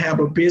literally have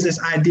a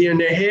business idea in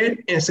their head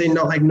and say,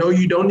 no,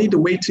 you don't need to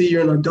wait till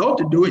you're an adult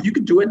to do it. You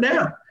can do it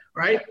now,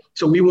 right?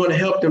 So we want to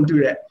help them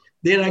do that.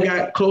 Then I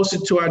got Closer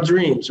to Our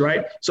Dreams,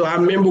 right? So I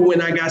remember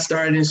when I got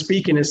started in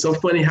speaking, it's so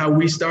funny how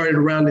we started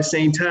around the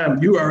same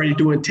time. You were already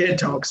doing TED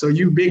Talks, so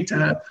you big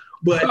time.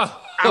 But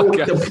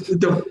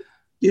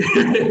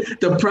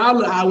the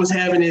problem I was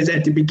having is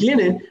at the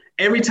beginning,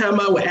 every time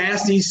I would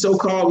ask these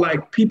so-called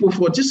like people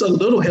for just a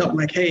little help,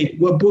 like, hey,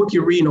 what book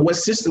you're reading or what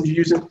system you're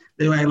using,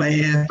 they're like,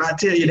 yeah, if I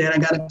tell you that, I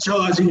got to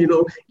charge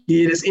you,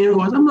 get this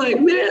invoice. I'm like,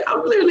 man,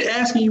 I'm literally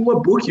asking you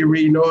what book you're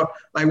reading or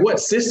like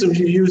what systems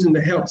you're using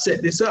to help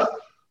set this up.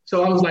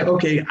 So I was like,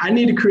 okay, I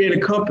need to create a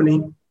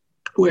company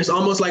where it's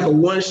almost like a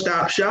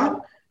one-stop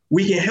shop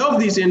we can help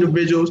these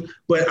individuals,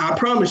 but I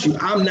promise you,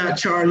 I'm not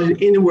charging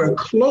anywhere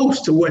close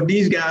to what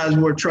these guys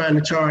were trying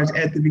to charge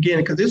at the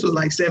beginning, because this was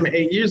like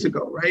 7-8 years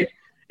ago, right?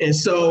 And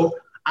so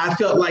I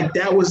felt like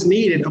that was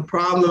needed. A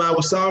problem I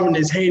was solving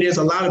is, hey, there's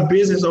a lot of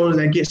business owners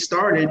that get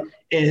started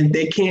and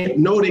they can't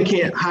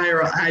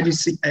hire an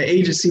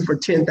agency for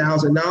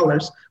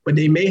 $10,000, but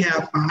they may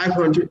have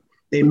 $500,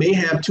 they may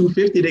have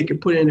 $250 they can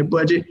put in the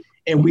budget,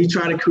 and we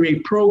try to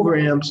create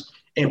programs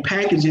and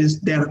packages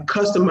that are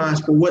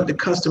customized for what the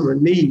customer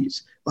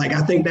needs. Like,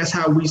 I think that's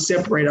how we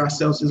separate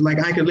ourselves. Is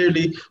like, I could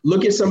literally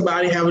look at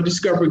somebody, have a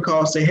discovery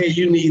call, say, hey,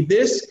 you need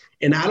this.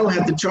 And I don't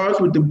have to charge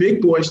what the big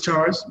boys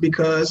charge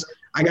because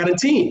I got a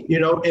team,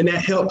 and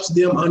that helps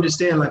them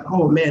understand like,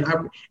 oh man,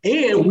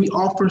 and we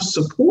offer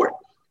support.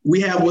 We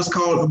have what's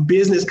called a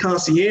business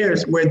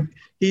concierge, where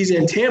he's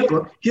in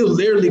Tampa. He'll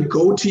literally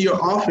go to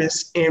your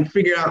office and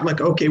figure out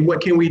like, okay,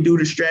 what can we do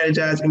to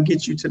strategize and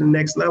get you to the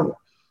next level?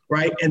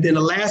 Right. And then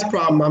the last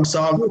problem I'm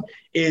solving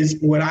is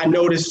what I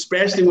noticed,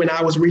 especially when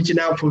I was reaching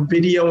out for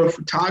video and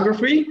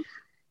photography,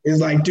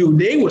 is like, dude,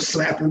 they were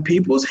slapping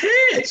people's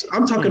heads.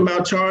 I'm talking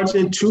about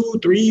charging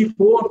 $2,000, $3,000,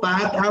 $4,000,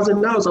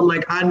 $5,000. I'm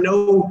like, I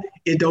know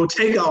it don't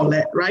take all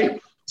that.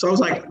 Right. So I was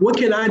like, what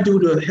can I do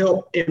to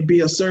help and be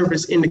a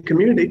service in the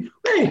community?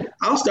 Hey,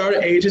 I'll start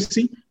an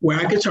agency where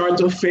I can charge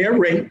a fair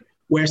rate,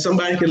 where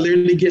somebody can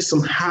literally get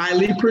some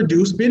highly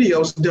produced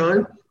videos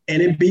done, and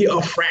it'd be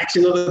a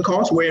fraction of the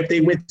cost, where if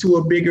they went to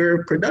a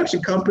bigger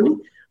production company,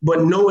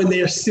 but knowing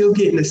they're still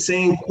getting the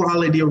same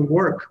quality of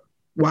work.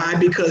 Why?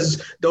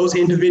 Because those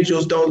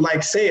individuals don't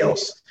like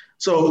sales.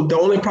 So the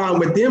only problem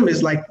with them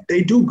is like,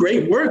 they do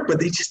great work, but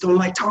they just don't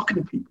like talking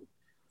to people.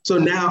 So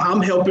now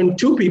I'm helping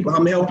two people.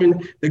 I'm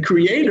helping the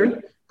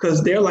creator,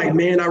 because they're like,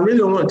 man, I really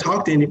don't want to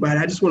talk to anybody.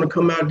 I just want to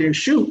come out there and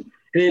shoot.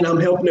 And then I'm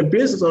helping the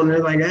business owner.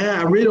 They're like,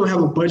 I really don't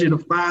have a budget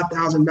of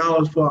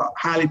 $5,000 for a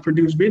highly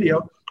produced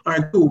video. All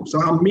right, cool.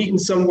 So I'm meeting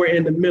somewhere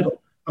in the middle.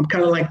 I'm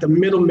kind of like the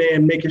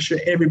middleman, making sure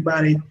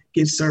everybody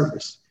gets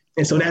service.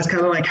 And so that's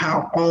kind of like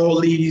how all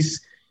these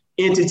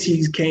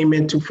entities came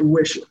into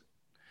fruition.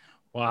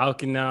 Well, how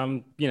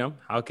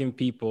can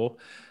people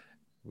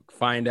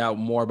find out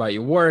more about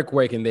your work?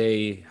 Where can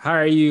they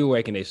hire you?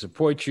 Where can they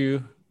support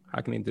you?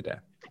 How can they do that?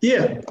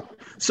 Yeah.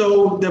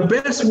 So the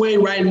best way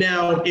right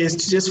now is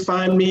to just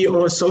find me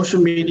on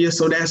social media.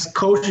 So that's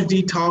Coach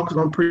D Talks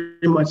on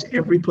pretty much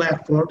every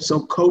platform.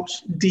 So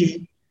Coach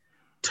D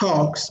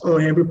Talks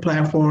on every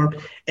platform.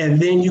 And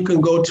then you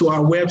can go to our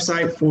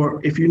website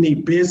for, if you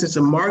need business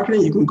and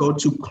marketing, you can go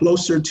to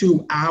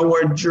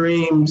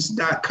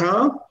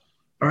closertoourdreams.com.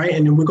 All right.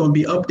 And then we're going to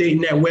be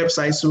updating that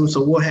website soon.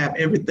 So we'll have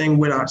everything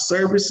with our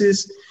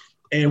services.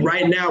 And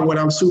right now, what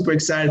I'm super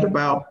excited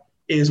about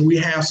is we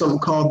have something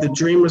called the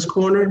Dreamers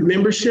Corner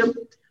membership.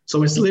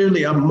 So it's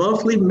literally a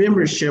monthly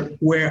membership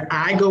where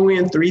I go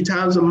in 3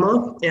 times a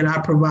month and I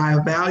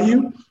provide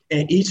value.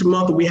 And each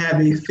month we have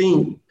a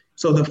theme.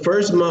 So the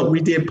first month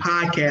we did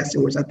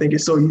podcasting, which I think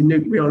is so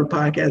unique. We're on a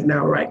podcast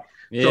now, right?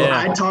 Yeah. So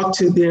I talked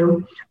to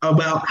them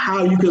about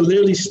how you can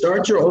literally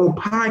start your own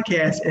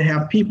podcast and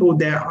have people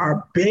that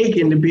are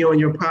begging to be on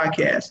your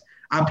podcast.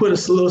 I put a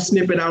little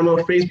snippet out on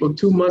Facebook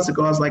 2 months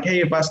ago. I was like, hey,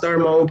 if I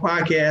started my own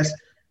podcast,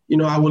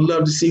 I would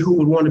love to see who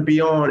would want to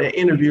be on an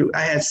interview.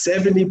 I had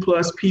 70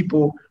 plus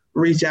people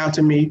reach out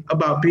to me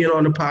about being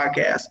on the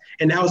podcast.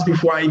 And that was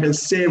before I even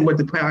said what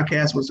the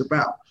podcast was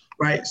about.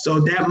 Right. So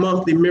that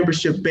monthly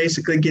membership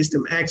basically gets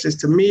them access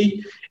to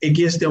me. It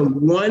gives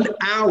them 1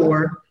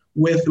 hour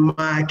with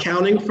my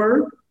accounting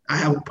firm. I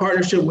have a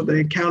partnership with an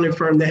accounting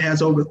firm that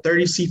has over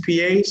 30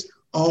 CPAs,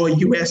 all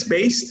US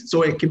based.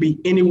 So it can be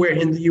anywhere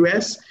in the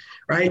US.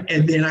 Right.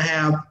 And then I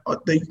have,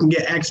 you can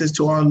get access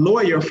to our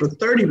lawyer for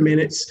 30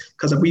 minutes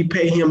because we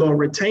pay him on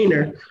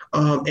retainer.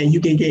 And you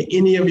can get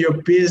any of your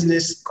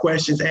business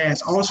questions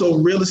asked. Also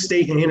real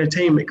estate and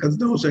entertainment, because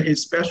those are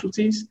his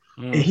specialties.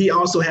 And he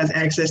also has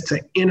access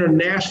to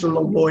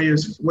international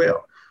lawyers as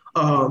well.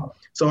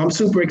 So I'm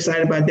super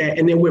excited about that.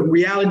 And then with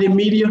reality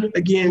media,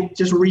 again,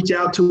 just reach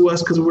out to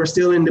us because we're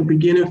still in the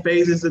beginning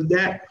phases of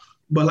that.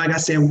 But like I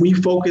said, we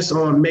focus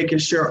on making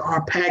sure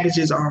our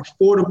packages are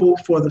affordable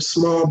for the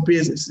small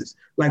businesses.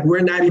 Like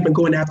we're not even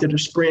going after the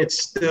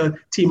Sprints, the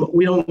team.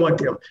 We don't want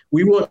them.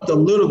 We want the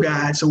little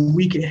guys so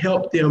we can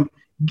help them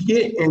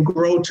get and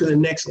grow to the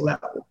next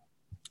level.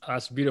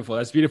 That's beautiful.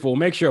 That's beautiful. We'll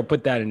make sure I'll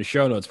put that in the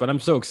show notes. But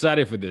I'm so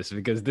excited for this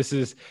because this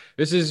is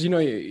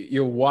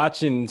you're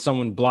watching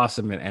someone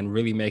blossom and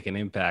really make an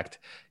impact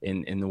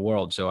in the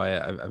world. So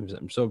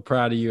I'm so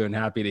proud of you and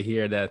happy to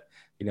hear that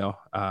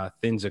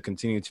things are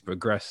continuing to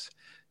progress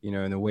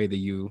in the way that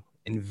you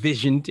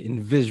envisioned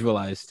and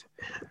visualized.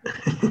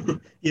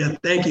 Yeah,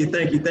 thank you.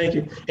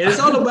 And it's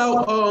all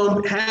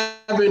about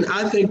having,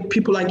 I think,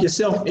 people like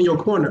yourself in your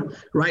corner,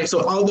 right?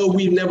 So although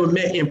we've never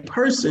met in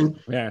person,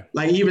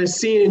 like even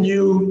seeing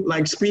you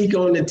like speak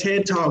on the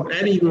TED Talk,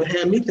 that even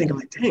had me thinking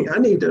like, dang,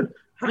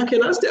 how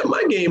can I step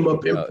my game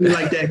up and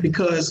like that?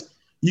 Because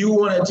you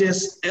want to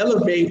just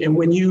elevate. And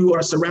when you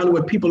are surrounded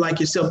with people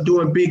like yourself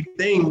doing big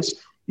things,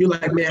 you're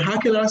like, man, how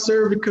can I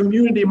serve the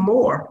community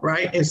more,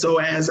 right? And so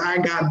as I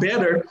got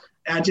better,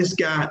 I just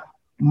got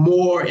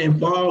more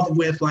involved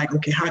with like,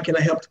 okay, how can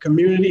I help the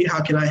community?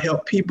 How can I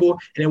help people?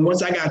 And then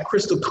once I got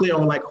crystal clear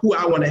on like who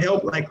I want to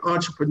help, like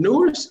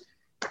entrepreneurs,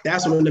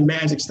 that's when the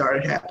magic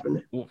started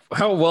happening.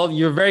 Well,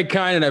 you're very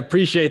kind, and I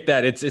appreciate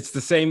that. It's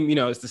the same,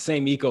 it's the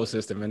same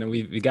ecosystem, and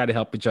we got to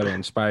help each other,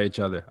 inspire each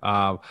other.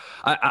 I'll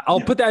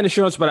put that in the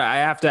show notes, but I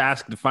have to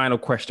ask the final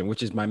question,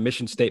 which is my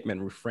mission statement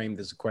reframed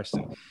as a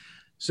question.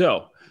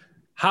 So,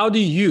 how do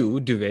you,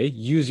 Duvay,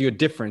 use your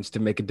difference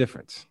to make a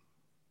difference?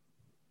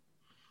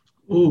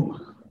 Ooh.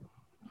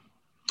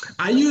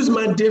 I use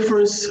my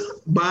difference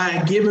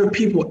by giving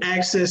people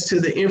access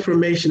to the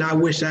information I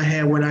wish I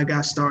had when I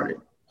got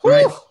started.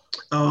 Right.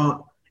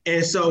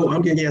 And so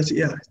I'm getting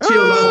chill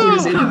all through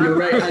this interview,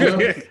 right? I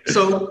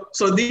know.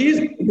 So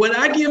these, what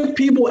I give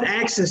people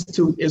access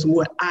to is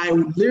what I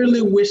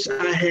literally wish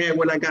I had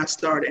when I got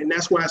started. And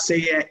that's why I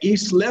say at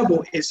each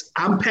level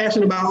I'm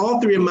passionate about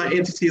all three of my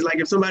entities. Like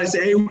if somebody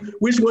say, hey,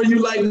 which one you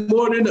like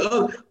more than the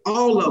other?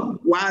 All of them.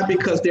 Why?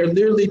 Because they're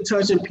literally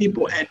touching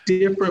people at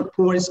different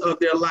points of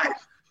their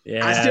life.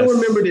 Yes. I still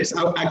remember this.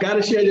 I got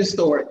to share this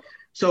story.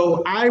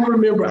 So I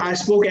remember I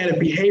spoke at a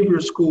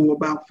behavioral school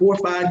about 4 or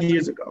 5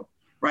 years ago,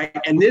 right?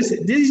 And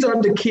these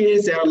are the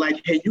kids that are like,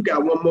 hey, you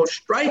got one more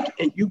strike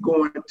and you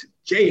going to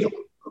jail,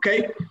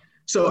 okay?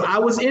 So I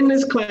was in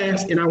this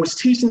class and I was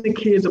teaching the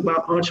kids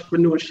about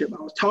entrepreneurship.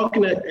 I was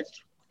talking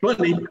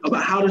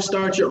about how to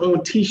start your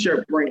own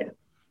t-shirt brand.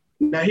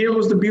 Now here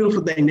was the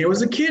beautiful thing. There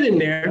was a kid in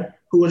there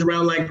who was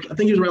around I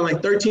think he was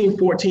around 13,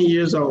 14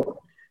 years old.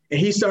 And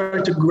he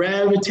started to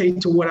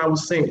gravitate to what I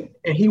was saying.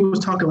 And he was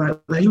talking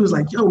about, he was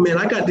like, yo, man,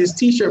 I got this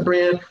t-shirt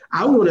brand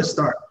I want to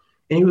start.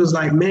 And he was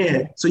like,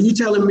 man, so you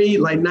telling me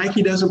like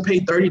Nike doesn't pay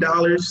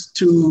 $30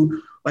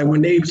 to, like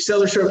when they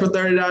sell a shirt for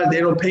 $30, they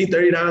don't pay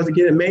 $30 to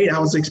get it made? I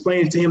was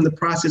explaining to him the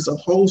process of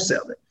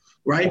wholesaling,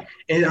 right?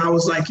 And I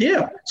was like,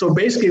 yeah. So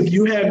basically, if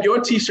you have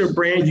your t-shirt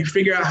brand, you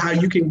figure out how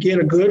you can get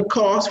a good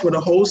cost for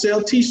the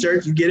wholesale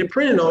t-shirts, you get it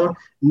printed on,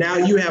 now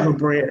you have a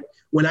brand.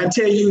 When I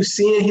tell you,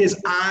 seeing his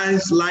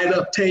eyes light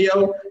up,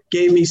 Teo,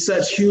 gave me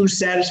such huge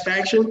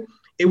satisfaction.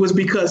 It was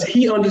because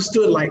he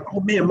understood like,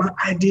 oh man, my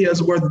idea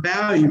is worth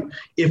value.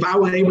 If I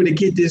was able to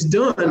get this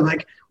done,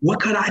 like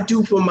what could I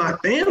do for my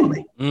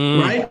family,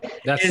 right?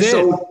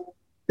 So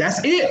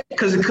that's it.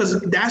 Because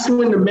that's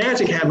when the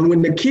magic happens.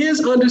 When the kids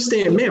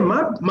understand, man,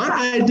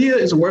 my idea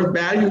is worth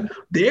value.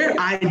 Their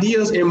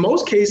ideas in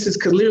most cases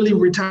could literally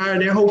retire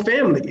their whole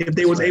family if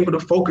they was able to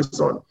focus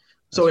on it.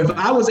 So if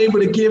I was able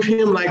to give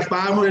him like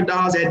 $500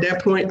 at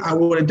that point, I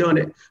would have done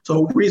it.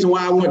 So the reason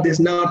why I want this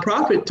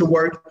nonprofit to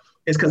work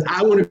is because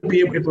I want to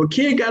be able, if a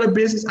kid got a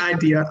business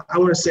idea, I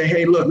want to say,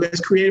 hey, look, let's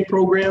create a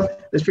program.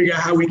 Let's figure out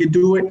how we can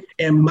do it.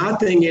 And my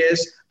thing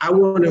is, I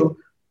want to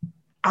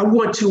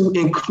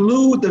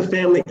include the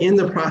family in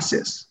the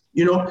process,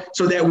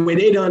 so that way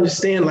they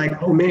understand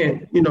like, oh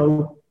man,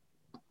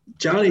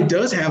 Johnny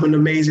does have an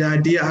amazing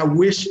idea. I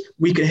wish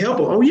we could help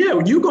him. Oh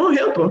yeah, you gonna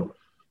help him.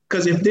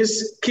 Because if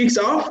this kicks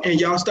off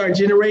and y'all start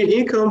generating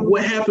income,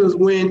 what happens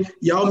when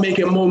y'all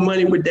making more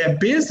money with that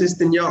business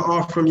than y'all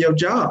are from your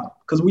job?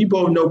 Because we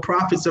both know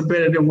profits are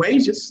better than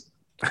wages.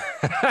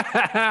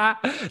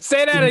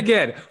 Say that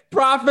again.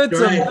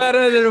 Profits are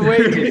better than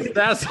wages.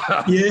 That's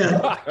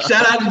yeah.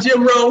 Shout out to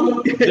Jim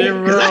Rohn.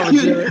 Jim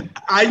Rohn.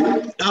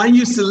 I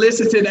used to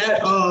listen to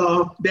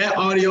that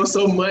audio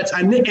so much,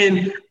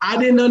 and I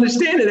didn't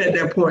understand it at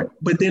that point.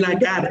 But then I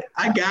got it.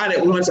 I got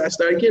it once I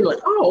started getting like,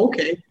 oh,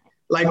 okay.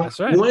 Like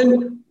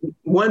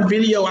one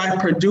video I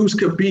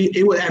produced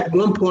it was at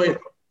one point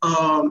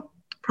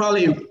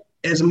probably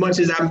as much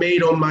as I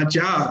made on my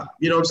job,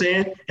 you know what I'm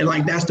saying? And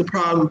like, that's the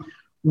problem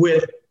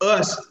with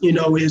us,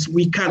 is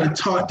we kind of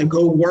taught to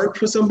go work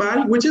for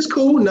somebody, which is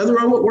cool, nothing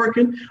wrong with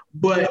working,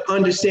 but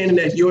understanding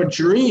that your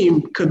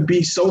dream could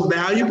be so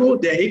valuable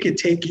that it could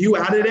take you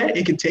out of that.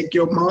 It could take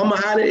your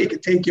mama out of it. It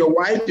could take your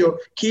wife, your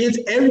kids,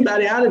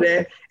 everybody out of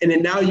that. And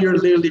then now you're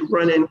literally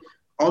running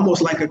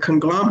almost like a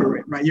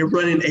conglomerate, right? You're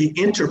running a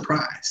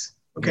enterprise,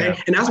 okay?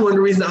 Yeah. And that's one of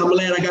the reasons I'm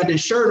glad I got this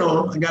shirt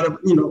on. I got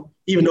to,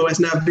 even though it's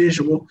not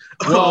visual.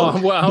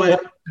 Well,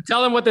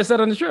 tell them what they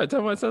said on the shirt. Tell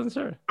them what it says on the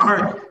shirt. All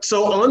right.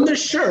 So on the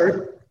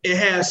shirt, it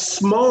has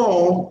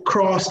small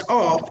crossed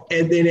off,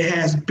 and then it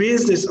has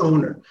business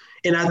owner.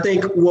 And I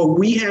think what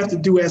we have to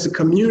do as a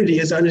community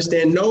is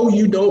understand, no,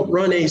 you don't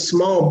run a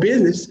small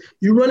business.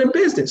 You run a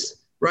business.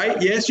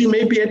 Right? Yes, you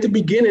may be at the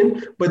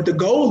beginning, but the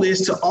goal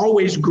is to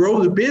always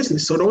grow the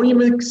business. So don't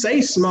even say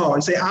small.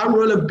 Say, I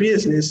run a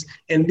business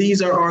and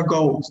these are our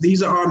goals.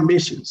 These are our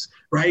missions,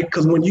 right?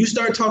 Because when you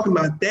start talking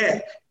about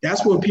that,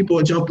 that's when people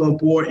will jump on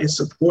board and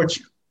support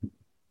you.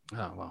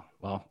 Oh,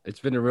 well,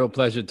 it's been a real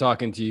pleasure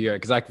talking to you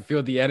because I can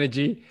feel the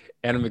energy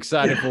and I'm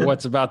excited for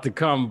what's about to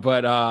come.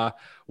 But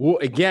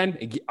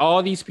again,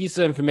 all these pieces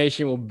of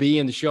information will be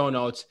in the show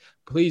notes.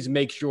 Please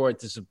make sure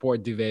to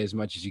support Duvay as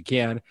much as you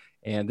can.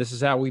 And this is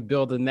how we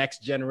build the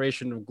next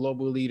generation of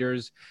global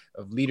leaders,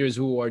 of leaders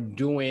who are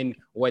doing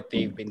what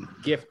they've been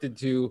gifted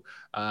to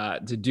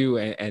do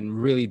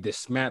and really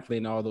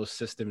dismantling all those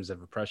systems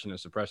of oppression and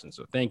suppression.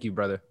 So thank you,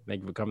 brother. Thank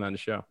you for coming on the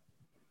show.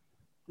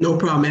 No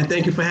problem, man.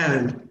 Thank you for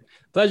having me.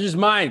 Pleasure's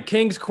mine.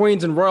 Kings,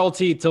 queens, and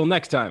royalty. Till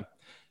next time,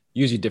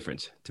 use your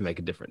difference to make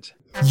a difference.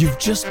 You've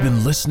just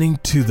been listening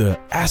to the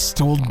As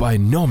Told by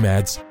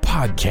Nomads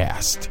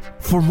podcast.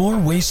 For more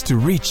ways to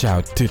reach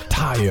out to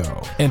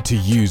Tayo and to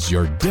use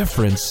your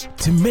difference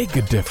to make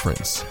a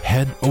difference,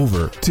 head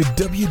over to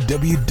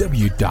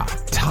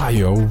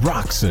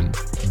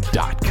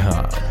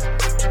www.tayoroxen.com.